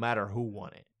moment, no matter who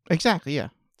won it. Exactly, yeah.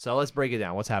 So let's break it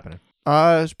down. What's happening? It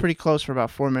was pretty close for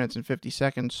about 4 minutes and 50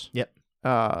 seconds. Yep.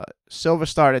 Silva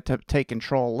started to take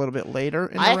control a little bit later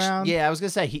in the round. Yeah, I was gonna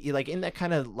say he in that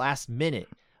kind of last minute,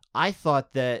 I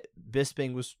thought that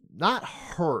Bisping was not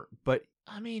hurt, but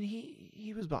I mean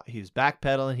he was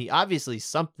backpedaling. He obviously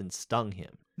something stung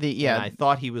him. And I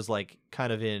thought he was like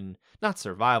kind of in not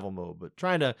survival mode, but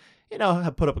trying to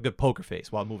put up a good poker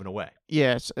face while moving away.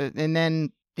 Yes, and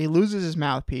then he loses his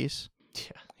mouthpiece.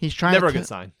 Yeah. He's trying Never to a good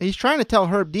sign. He's trying to tell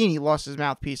Herb Dean he lost his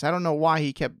mouthpiece. I don't know why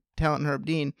he kept telling Herb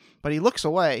Dean, but he looks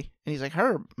away and he's like,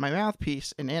 Herb, my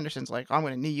mouthpiece. And Anderson's like, I'm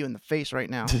going to knee you in the face right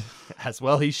now. As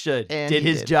well he should. And did he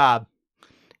his did. job.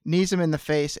 Knees him in the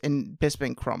face, and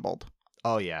Bisping crumbled.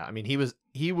 Oh yeah. I mean, he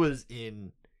was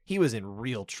in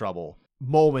real trouble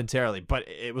momentarily, but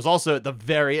it was also at the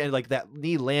very end, like that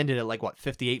knee landed at like what,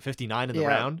 58, 59 in the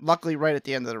round. Luckily right at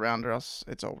the end of the round, or else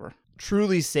it's over.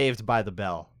 Truly saved by the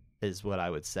bell is what I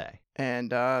would say.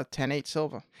 And 10-8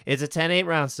 Silva. It's a 10-8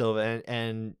 round, Silva,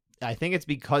 and I think it's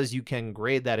because you can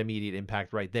grade that immediate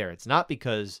impact right there. It's not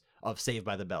because of saved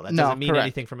by the bell. That doesn't mean correct.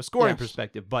 anything from a scoring Yes.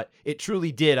 perspective, but it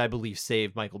truly did, I believe,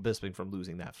 save Michael Bisping from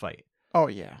losing that fight. Oh,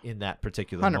 yeah. In that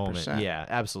particular 100%. moment. Yeah,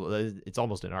 absolutely. It's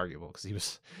almost inarguable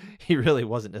because he really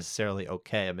wasn't necessarily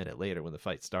okay a minute later when the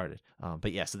fight started.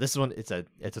 But yeah, so this one, it's a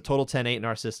total 10-8 in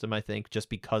our system, I think, just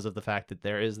because of the fact that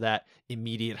there is that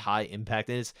immediate high impact.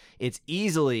 And it's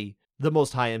easily the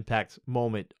most high impact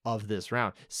moment of this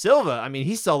round. Silva, I mean,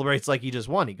 he celebrates like he just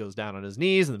won. He goes down on his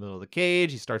knees in the middle of the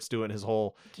cage. He starts doing his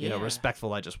whole,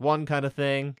 respectful I just won kind of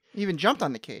thing. He even jumped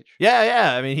on the cage.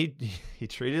 Yeah. I mean, he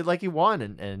treated it like he won,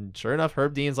 and sure enough,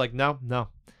 Herb Dean's like, no,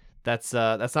 that's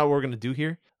not what we're gonna do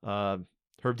here. Herb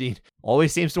Dean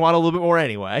always seems to want a little bit more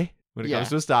anyway when it comes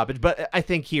to a stoppage, but I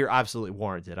think here absolutely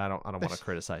warranted. I don't want to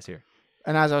criticize here.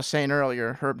 And as I was saying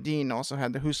earlier, Herb Dean also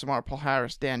had the Husamar Paul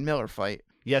Harris Dan Miller fight.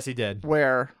 Yes, he did.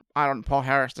 Where Paul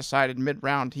Harris decided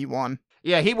mid-round he won.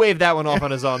 Yeah, he waved that one off on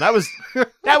his own. That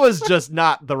was just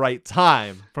not the right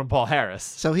time from Paul Harris.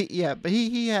 So he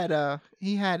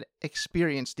had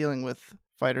experience dealing with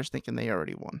fighters thinking they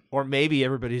already won. Or maybe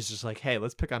everybody's just like, hey,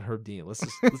 let's pick on Herb Dean. Let's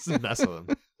just mess with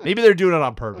him. Maybe they're doing it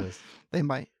on purpose. They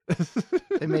might.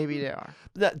 Maybe they are.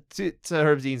 To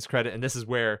Herb Dean's credit, and this is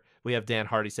where we have Dan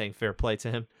Hardy saying fair play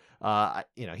to him.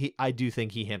 I do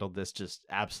think he handled this just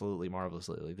absolutely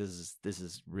marvelously. Like, this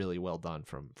is really well done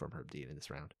from Herb Dean in this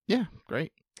round. Yeah,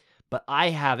 great. But I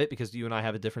have it, because you and I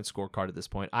have a different scorecard at this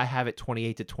point. I have it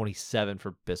 28-27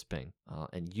 for Bisping,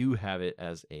 and you have it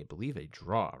as I believe a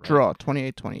draw. Right? Draw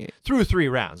 28-28 through 3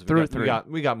 rounds.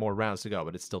 We got more rounds to go,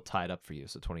 but it's still tied up for you.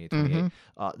 So 28-28.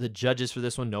 Mm-hmm. The judges for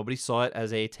this one, nobody saw it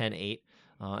as a 10-8,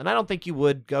 and I don't think you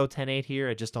would go 10-8 here.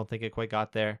 I just don't think it quite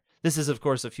got there. This is, of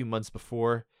course, a few months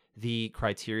before the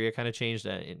criteria kind of changed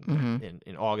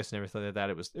in August and everything like that.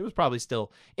 It was probably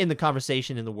still in the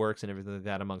conversation, in the works and everything like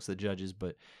that amongst the judges,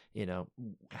 but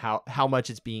how much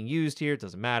it's being used here, it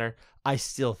doesn't matter. I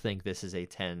still think this is a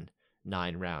 10-9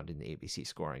 round in the ABC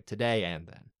scoring today and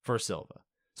then for Silva.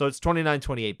 So it's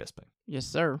 29-28 Bisping. Yes,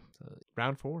 sir. So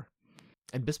round 4.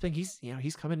 And Bisping,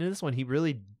 he's coming into this one. He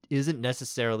really isn't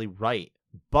necessarily right,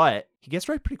 but he gets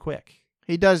right pretty quick.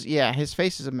 He does, yeah. His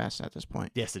face is a mess at this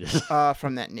point. Yes, it is.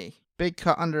 From that knee. Big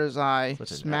cut under his eye,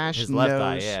 smashed his left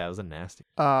eye, nose. yeah, it was a nasty.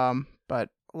 But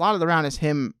a lot of the round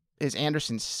is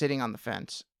Anderson sitting on the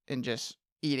fence and just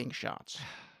eating shots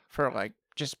for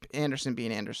just Anderson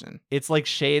being Anderson. It's like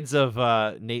shades of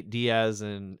Nate Diaz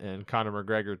and Conor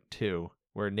McGregor too,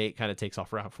 where Nate kind of takes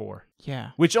off round 4. Yeah.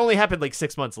 Which only happened like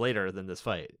 6 months later than this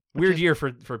fight. Weird year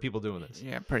for people doing this.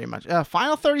 Yeah, pretty much.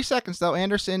 Final 30 seconds, though.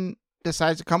 Anderson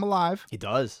decides to come alive. He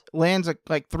does. Lands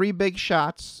 3 big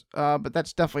shots, but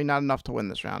that's definitely not enough to win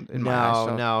this round.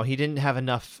 No, he didn't have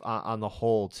enough on the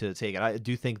whole to take it. I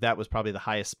do think that was probably the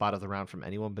highest spot of the round from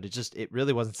anyone, but it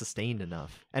really wasn't sustained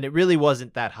enough. And it really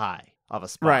wasn't that high of a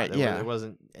spot. Right, There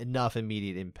wasn't enough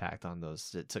immediate impact on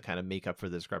those to kind of make up for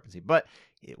the discrepancy. But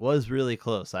it was really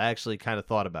close. I actually kind of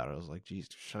thought about it. I was like, geez,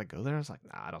 should I go there? I was like,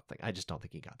 nah, I just don't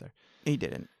think he got there. He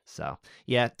didn't. So,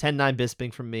 yeah, 10-9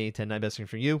 Bisping from me, 10-9 Bisping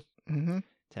from you. Mm-hmm.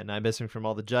 10-9 Bisping from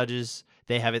all the judges.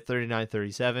 They have it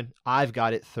 39-37. I've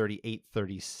got it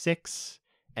 38-36.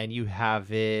 And you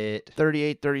have it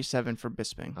 38-37 for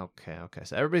Bisping. Okay.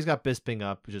 So everybody's got Bisping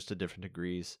up, just to different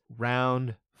degrees.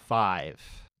 Round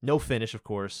 5. No finish, of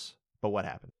course. But what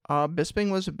happened?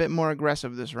 Bisping was a bit more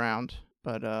aggressive this round,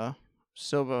 but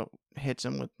Silva hits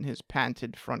him with his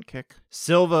patented front kick.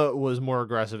 Silva was more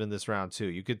aggressive in this round too.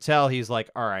 You could tell he's like,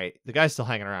 all right, the guy's still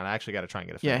hanging around. I actually got to try and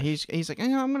get a finish. Yeah, he's like,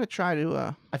 I'm going to try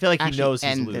to I feel like he knows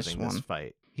he's end losing this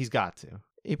fight. He's got to.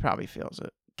 He probably feels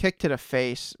it. Kick to the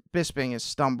face. Bisping is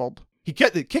stumbled. He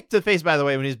kicked to the face, by the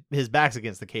way, when his back's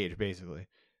against the cage, basically.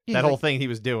 That whole thing he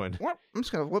was doing. What? I'm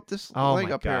just going to whip this oh leg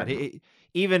my up God. here.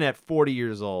 Even at 40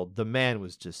 years old, the man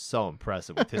was just so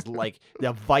impressive with his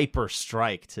the viper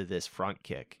strike to this front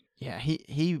kick. Yeah,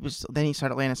 he was. Then he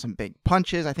started landing some big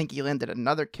punches. I think he landed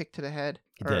another kick to the head.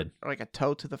 He did. Or like a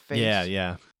toe to the face.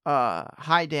 Yeah.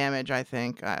 High damage, I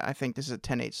think. I think this is a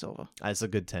 10-8 Silva. It's a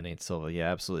good 10-8 Silva.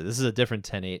 Yeah, absolutely. This is a different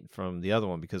 10-8 from the other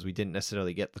one because we didn't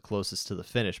necessarily get the closest to the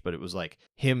finish, but it was like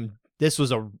him this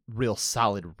was a real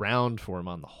solid round for him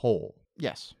on the whole.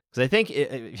 Yes. Because I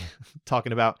think,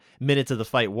 talking about minutes of the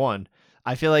fight won,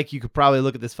 I feel like you could probably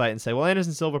look at this fight and say, well,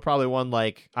 Anderson Silva probably won,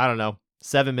 like, I don't know,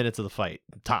 7 minutes of the fight,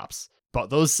 tops. But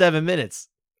those 7 minutes,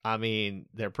 I mean,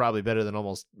 they're probably better than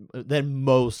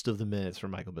most of the minutes for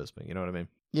Michael Bisping. You know what I mean?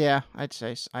 Yeah, I'd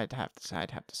have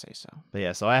to say so. But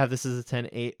yeah, so I have this as a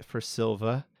 10-8 for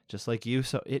Silva, just like you.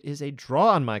 So it is a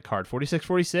draw on my card,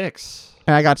 46-46.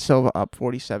 And I got Silva up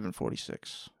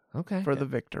 47-46 Okay. for the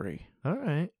victory. All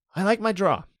right. I like my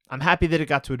draw. I'm happy that it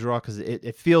got to a draw because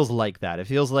it feels like that. It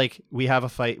feels like we have a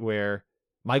fight where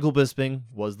Michael Bisping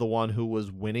was the one who was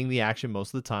winning the action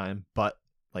most of the time. But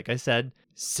like I said,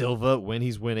 Silva, when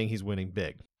he's winning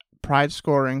big. Pride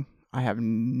scoring, I have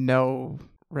no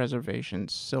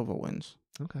reservations. Silva wins.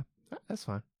 Okay. That's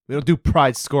fine. We don't do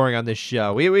pride scoring on this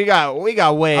show. We got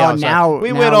way outside. Now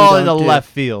we now went we all don't in the do- left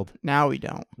field. Now we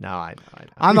don't. No, I know.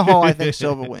 On the whole, I think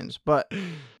Silva wins, but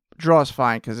draw's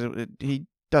fine because he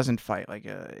doesn't fight like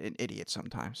an idiot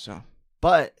sometimes. So,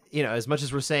 But, as much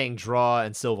as we're saying draw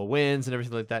and Silva wins and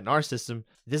everything like that in our system,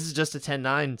 this is just a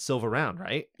 10-9 Silva round,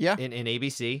 right? Yeah. In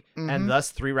ABC, Mhm. and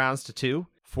thus 3 rounds to 2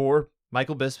 for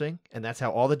Michael Bisping, and that's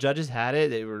how all the judges had it.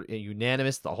 They were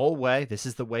unanimous the whole way. This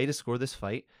is the way to score this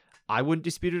fight. I wouldn't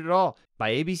dispute it at all.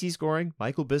 By ABC scoring,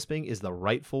 Michael Bisping is the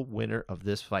rightful winner of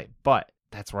this fight. But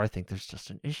that's where I think there's just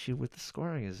an issue with the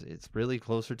scoring. It's really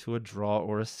closer to a draw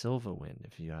or a Silva win,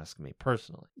 if you ask me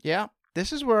personally. yeah,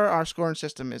 this is where our scoring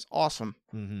system is awesome.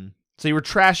 Mm-hmm. So you were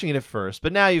trashing it at first,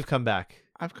 but now you've come back.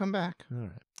 I've come back. All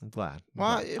right. I'm glad.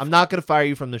 Well, I'm not going to fire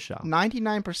you from the show.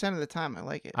 99% of the time, I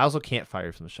like it. I also can't fire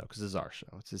you from the show because this is our show.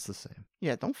 It's the same.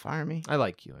 Yeah, don't fire me. I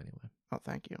like you anyway. Oh,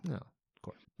 thank you. No, of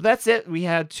course. That's it. We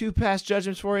had 2 past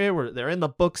judgments for you. They're in the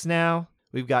books now.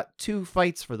 We've got 2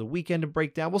 fights for the weekend to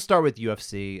break down. We'll start with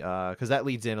UFC because that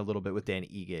leads in a little bit with Dan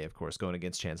Ige, of course, going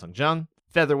against Chan Sung Jung.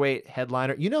 Featherweight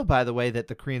headliner. By the way, that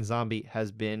the Korean Zombie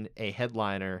has been a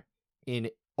headliner in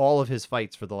all of his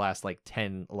fights for the last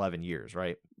 10, 11 years,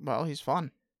 right? Well, he's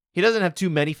fun. He doesn't have too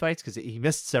many fights because he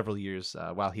missed several years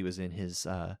while he was in his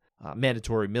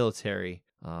mandatory military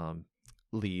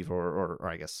leave or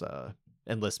I guess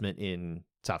enlistment in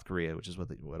South Korea, which is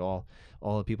what all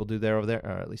the people do over there,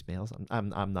 or at least males.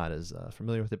 I'm not as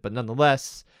familiar with it, but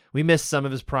nonetheless, we missed some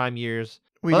of his prime years.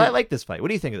 I like this fight. What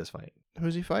do you think of this fight?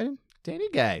 Who's he fighting? Danny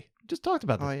Gay. Just talked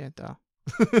about this. Oh, yeah, duh.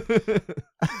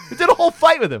 We did a whole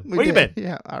fight with him. Where you been?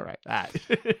 Yeah, all right.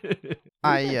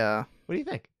 What do you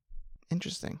think?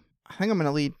 Interesting. I think I'm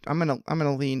gonna lead. I'm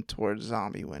gonna lean towards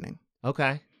Zombie winning.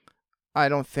 Okay. I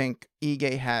don't think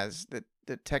Ige has the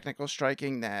technical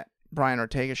striking that Brian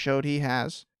Ortega showed he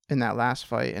has in that last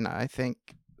fight, and I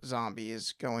think Zombie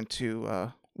is going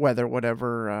to weather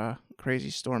whatever crazy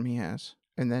storm he has,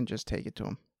 and then just take it to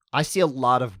him. I see a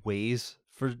lot of ways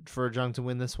for Jung to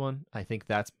win this one. I think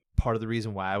that's part of the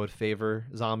reason why I would favor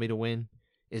Zombie to win,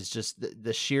 is just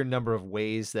the sheer number of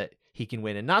ways that he can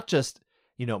win, and not just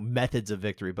methods of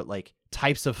victory, but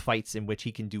types of fights in which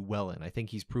he can do well in. I think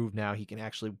he's proved now he can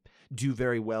actually do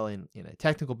very well in a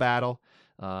technical battle.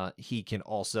 He can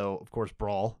also, of course,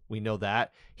 brawl. We know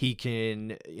that. He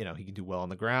can do well on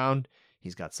the ground.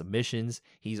 He's got submissions.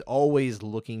 He's always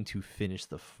looking to finish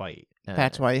the fight.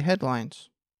 That's why he headlines.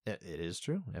 It is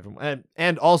true. Everyone,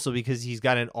 and also because he's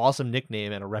got an awesome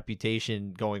nickname and a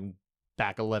reputation going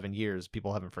back 11 years.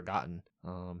 People haven't forgotten.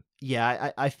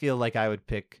 I feel like I would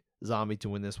pick Zombie to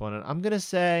win this one, and I'm gonna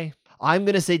say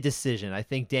decision. I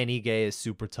think Dan Ige is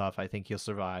super tough. I think he'll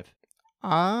survive.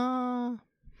 Knockout.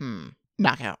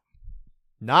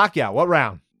 What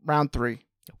round? Round 3.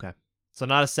 Okay, so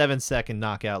not a 7-second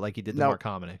knockout like he did to Mark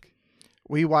Hominick.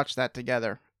 We watched that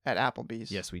together at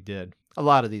Applebee's. Yes, we did. A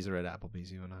lot of these are at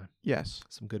Applebee's. You and I. Yes.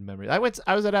 Some good memories. I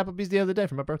was at Applebee's the other day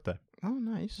for my birthday. Oh,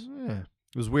 nice. Yeah.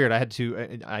 It was weird. I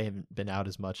haven't been out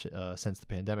as much since the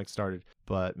pandemic started,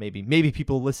 but maybe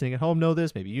people listening at home know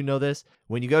this. Maybe you know this.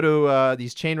 When you go to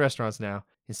these chain restaurants now,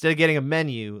 instead of getting a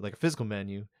menu, like a physical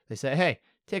menu, they say, hey,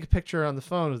 take a picture on the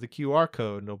phone with the QR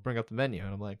code and it'll bring up the menu.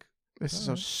 And I'm like, this is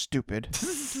so stupid.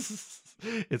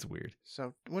 It's weird.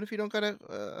 So what if you don't got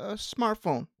a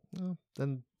smartphone? Well,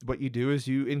 then what you do is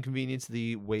you inconvenience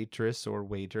the waitress or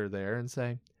waiter there and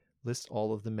say, list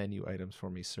all of the menu items for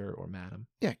me, sir or madam.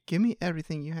 Yeah, give me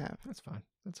everything you have. That's fine.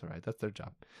 That's all right. That's their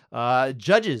job.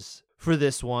 Judges for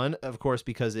this one, of course,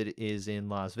 because it is in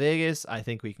Las Vegas, I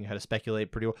think we can kind of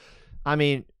speculate pretty well. I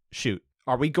mean, shoot.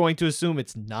 Are we going to assume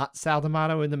it's not Sal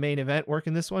D'Amato in the main event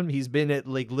working this one? He's been at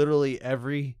literally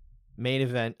every main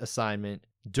event assignment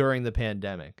during the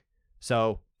pandemic.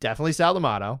 So definitely Sal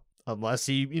D'Amato, unless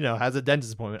he, has a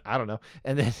dentist appointment. I don't know.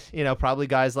 And then, probably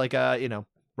guys like,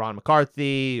 Ron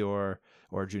McCarthy or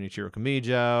or Junichiro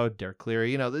Kamijo, Derek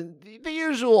Cleary, the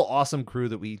usual awesome crew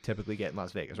that we typically get in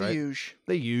Las Vegas, right?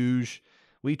 The huge.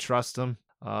 We trust them.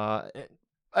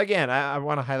 Again, I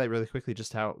want to highlight really quickly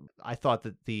just how I thought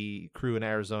that the crew in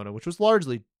Arizona, which was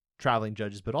largely traveling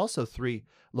judges, but also 3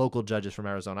 local judges from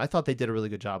Arizona, I thought they did a really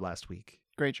good job last week.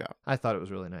 Great job. I thought it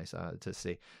was really nice to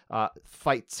see.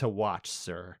 Fight to watch,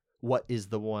 sir. What is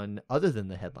the one other than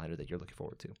the headliner that you're looking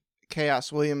forward to?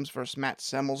 Chaos Williams versus Matt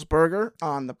Semmelsberger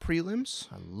on the prelims.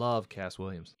 I love Cass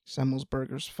Williams.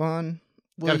 Semmelsberger's fun.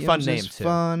 Got a fun name, too.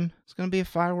 Fun. It's going to be a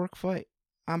firework fight.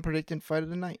 I'm predicting fight of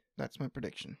the night. That's my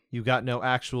prediction. You got no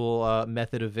actual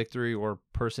method of victory or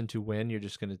person to win. You're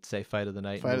just going to say fight of the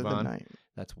night Fight and of move the on? night.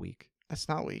 That's weak. That's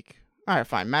not weak. All right,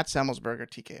 fine. Matt Semmelsberger,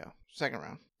 TKO. Second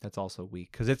round. That's also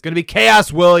weak because it's going to be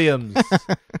Chaos Williams.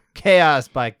 Chaos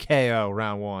by KO,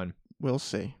 round 1. We'll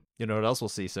see. You know what else we'll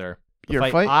see, sir? The Your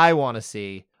fight fight? I want to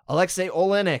see. Alexei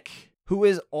Olenek, who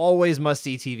is always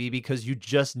must-see TV because you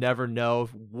just never know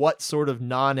what sort of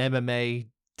non-MMA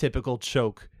typical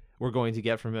choke we're going to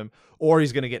get from him, or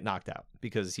he's going to get knocked out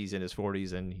because he's in his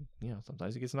 40s and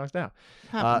sometimes he gets knocked out.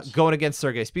 Going against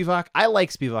Sergey Spivak, I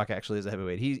like Spivak actually as a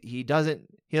heavyweight. He doesn't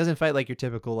fight like your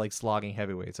typical like slogging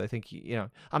heavyweights. I think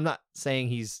I'm not saying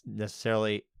he's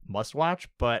necessarily must watch,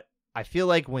 but I feel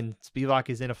like when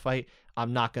Spivak is in a fight,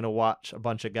 I'm not going to watch a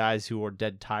bunch of guys who are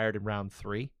dead tired in round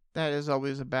 3. That is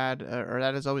always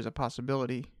that is always a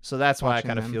possibility. So that's why I Watching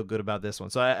kind of them. feel good about this one.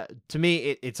 So to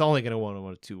me, it's only going to one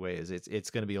of 2 ways. It's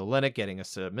going to be Olenek getting a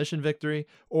submission victory,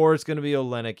 or it's going to be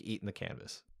Olenek eating the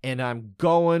canvas. And I'm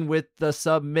going with the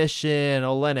submission.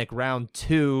 Olenek round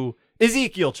 2.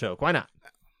 Ezekiel choke. Why not?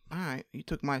 All right, you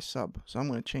took my sub, so I'm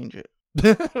going to change it.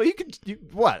 Well,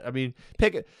 what? I mean,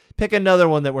 pick another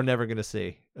one that we're never going to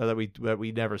see, or that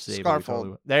we never see. but we Starfold.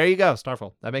 totally- there you go,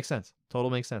 Starfold. That makes sense. Total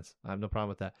makes sense. I have no problem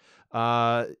with that.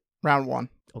 Round 1.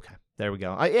 Okay, there we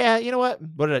go. Yeah, you know what?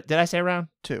 What did I say? Round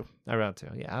 2. Round 2.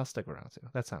 Yeah, I'll stick with round 2.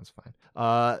 That sounds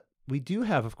fine. We do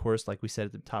have, of course, like we said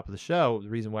at the top of the show, the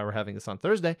reason why we're having this on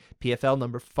Thursday, PFL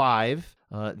number 5,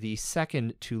 the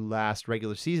second to last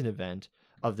regular season event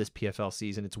of this PFL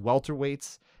season. It's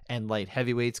welterweights and light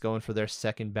heavyweights going for their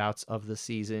second bouts of the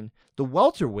season. The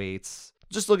welterweights,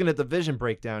 just looking at the division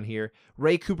breakdown here,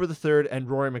 Ray Cooper III and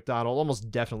Rory McDonald almost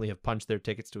definitely have punched their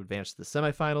tickets to advance to the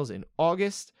semifinals in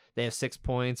August. They have 6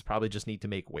 points, probably just need to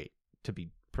make weight, to be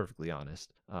perfectly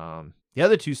honest. The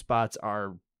other 2 spots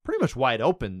are pretty much wide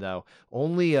open, though.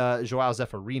 Only Joao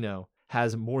Zeffirino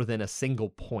has more than a single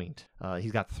point.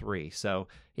 He's got 3. So,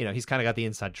 he's kind of got the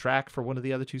inside track for one of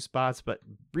the other 2 spots, but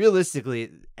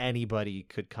realistically, anybody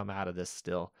could come out of this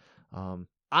still.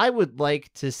 I would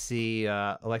like to see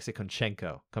Alexei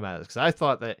Konchenko come out of this because I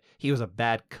thought that he was a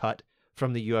bad cut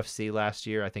from the UFC last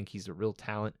year. I think he's a real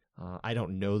talent. I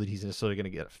don't know that he's necessarily going to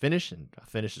get a finish, and a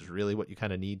finish is really what you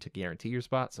kind of need to guarantee your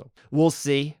spot. So we'll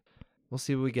see. We'll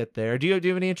see what we get there. Do you have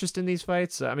any interest in these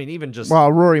fights? I mean, even just...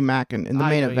 Well, Rory Mackin in the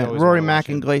main know you event. always Rory wanna watch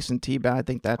Mackin, him. Gleison Tebow. I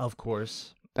think Of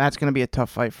course. that's going to be a tough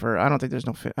fight for. I don't think there's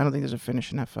a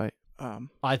finish in that fight.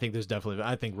 I think there's definitely...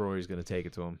 I think Rory's going to take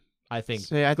it to him. I think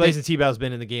I Gleison Tebow's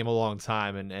been in the game a long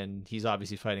time, and he's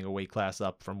obviously fighting a weight class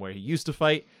up from where he used to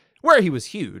fight, where he was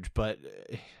huge, but,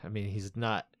 I mean, he's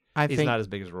not as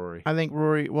big as Rory. I think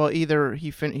Rory. Well, either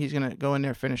he's going to go in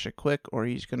there, finish it quick, or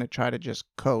he's going to try to just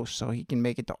coast so he can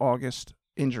make it to August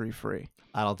injury free.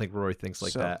 I don't think Rory thinks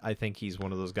like So- that. I think he's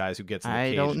one of those guys who gets in the I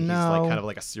cage don't and he's know. like kind of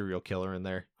like a serial killer in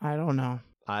there. I don't know.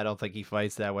 I don't think he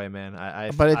fights that way, man.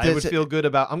 But I would feel good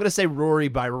about... I'm going to say Rory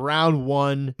by round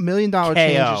 1. $1 million KO.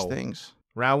 changes things.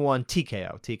 Round 1,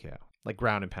 TKO. Like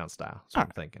ground and pound style. That's what I'm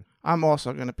Alright. thinking. I'm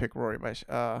also going to pick Rory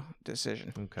by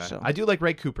decision. Okay. So. I do like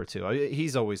Ray Cooper, too.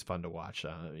 He's always fun to watch.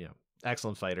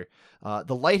 Excellent fighter.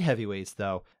 The light heavyweights,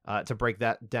 though, to break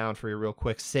that down for you real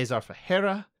quick, Cesar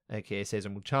Ferreira, a.k.a. Cesar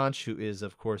Muchanch, who is,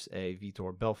 of course, a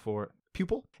Vitor Belfort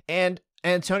pupil, and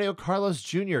Antonio Carlos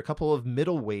Jr., a couple of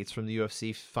middleweights from the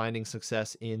UFC finding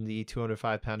success in the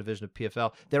 205-pound division of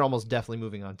PFL. They're almost definitely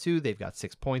moving on, too. They've got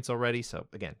 6 points already, so,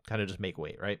 again, kind of just make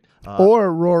weight, right?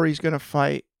 Or Rory's going to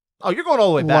fight Oh, you're going all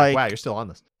the way back. like- Wow, you're still on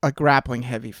this. a grappling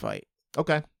heavy fight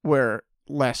Okay. where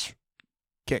less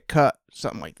get cut,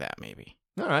 something like that, maybe.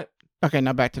 All right. Okay,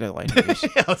 now back to the light heavies.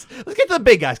 Yeah, let's get to the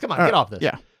big guys. Come on, All get right, off this.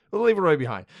 yeah. We'll leave Roy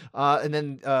behind. And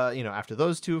then, after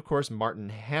those 2, of course, Martin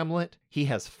Hamlet. He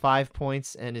has 5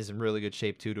 points and is in really good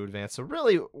shape, too, to advance. So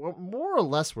really, what more or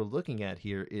less we're looking at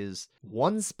here is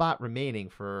 1 spot remaining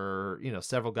for,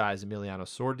 several guys. Emiliano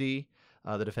Sordi,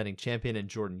 the defending champion, and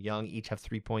Jordan Young each have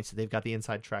 3 points. So they've got the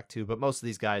inside track, too. But most of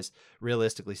these guys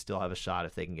realistically still have a shot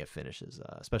if they can get finishes,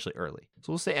 especially early.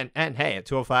 So we'll say, and hey, at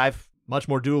 205, much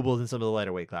more doable than some of the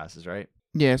lighter weight classes, right?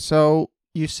 Yeah, so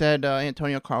You said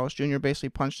Antonio Carlos Jr. basically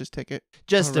punched his ticket.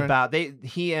 Just already. about.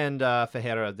 He and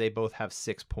Ferreira, they both have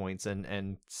 6 points,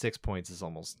 and 6 points is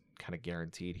almost kind of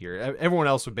guaranteed here. Everyone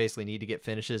else would basically need to get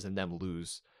finishes and them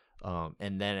lose.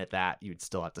 And then at that, you'd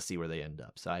still have to see where they end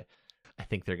up. So I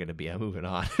think they're going to be moving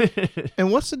on.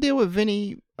 And what's the deal with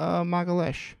Vinny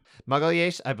Magalhaes?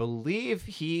 Magalhaes, I believe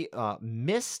he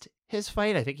missed his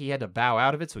fight. I think he had to bow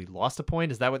out of it, so he lost a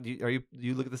point. Is that what you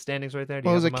look at the standings right there?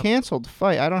 Well, it was a canceled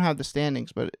fight. I don't have the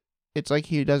standings, but it's like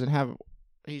he doesn't have.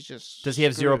 He's just. Does he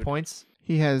have 0 points?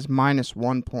 He has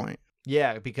 -1 point.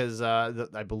 Yeah, because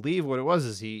I believe what it was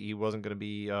is he wasn't going to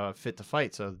be fit to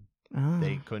fight, so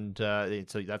they couldn't.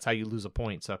 So that's how you lose a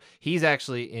point. So he's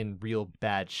actually in real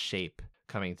bad shape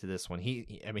coming to this one.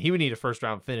 He would need a first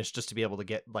round finish just to be able to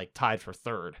get like tied for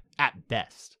third at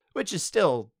best, which is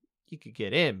still. You could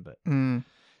get in, but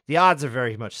the odds are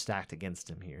very much stacked against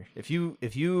him here. If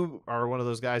you are one of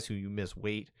those guys who you miss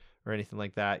weight or anything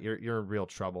like that, you're in real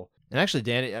trouble. And actually,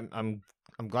 Danny, I'm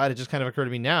glad it just kind of occurred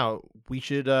to me now. We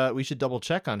should double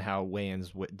check on how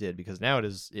weigh-ins did, because now it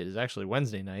is actually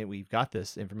Wednesday night. We've got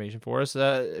this information for us.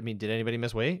 Did anybody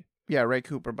miss weight? Yeah, Ray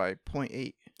Cooper by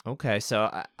 0.8. Okay,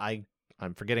 so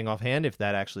I'm forgetting offhand if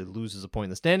that actually loses a point in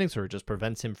the standings or it just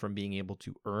prevents him from being able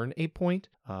to earn a point.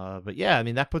 But yeah,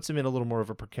 that puts him in a little more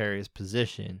of a precarious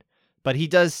position. But he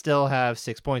does still have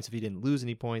 6 points if he didn't lose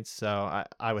any points, so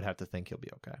I would have to think he'll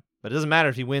be okay. But it doesn't matter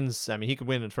if he wins. He could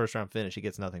win in first round finish. He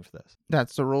gets nothing for this.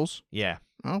 That's the rules? Yeah.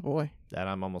 Oh, boy. That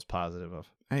I'm almost positive of.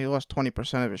 And he lost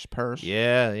 20% of his purse.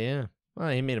 Yeah.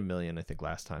 Well, he made $1 million, I think,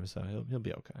 last time, so he'll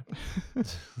be okay.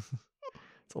 It's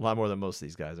a lot more than most of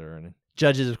these guys are earning.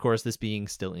 Judges, of course, this being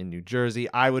still in New Jersey,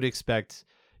 I would expect,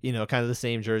 kind of the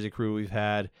same Jersey crew we've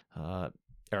had.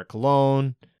 Eric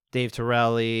Colon, Dave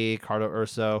Torelli, Cardo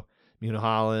Urso, Muna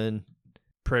Holland,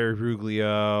 Prairie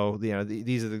Ruglio.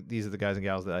 These are the guys and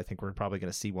gals that I think we're probably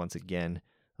going to see once again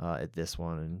at this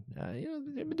one.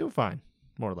 And, they've been doing fine,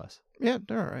 more or less. Yeah,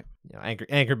 they're all right.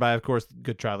 Anchored by, of course,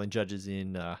 good traveling judges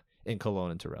in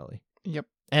Colon and Torelli. Yep.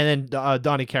 And then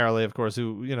Donnie Carolet, of course,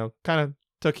 who, kind of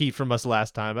took heat from us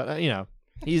last time, but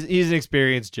he's an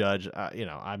experienced judge.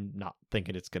 I'm not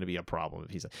thinking it's going to be a problem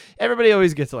if everybody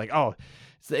always gets like,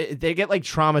 they get like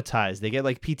traumatized, they get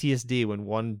like PTSD when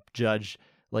one judge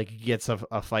like gets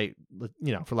a fight,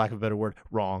 for lack of a better word,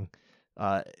 wrong.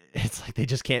 It's like they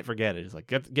just can't forget it. It's like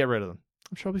get rid of them.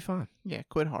 I'm sure it'll be fine. Yeah,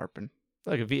 quit harping.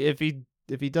 Like if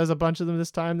he does a bunch of them this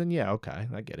time, then yeah, okay,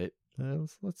 I get it.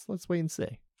 Let's wait and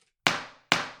see.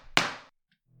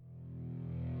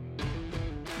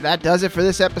 That does it for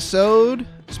this episode.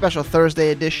 Special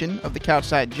Thursday edition of the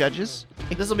Couchside Judges. I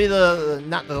think this will be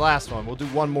not the last one. We'll do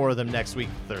one more of them next week,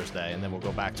 Thursday, and then we'll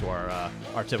go back to our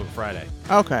typical Friday.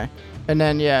 Okay. And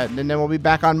then we'll be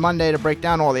back on Monday to break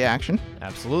down all the action.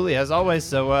 Absolutely, as always.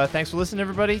 So thanks for listening,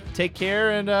 everybody. Take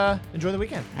care and enjoy the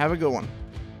weekend. Have a good one.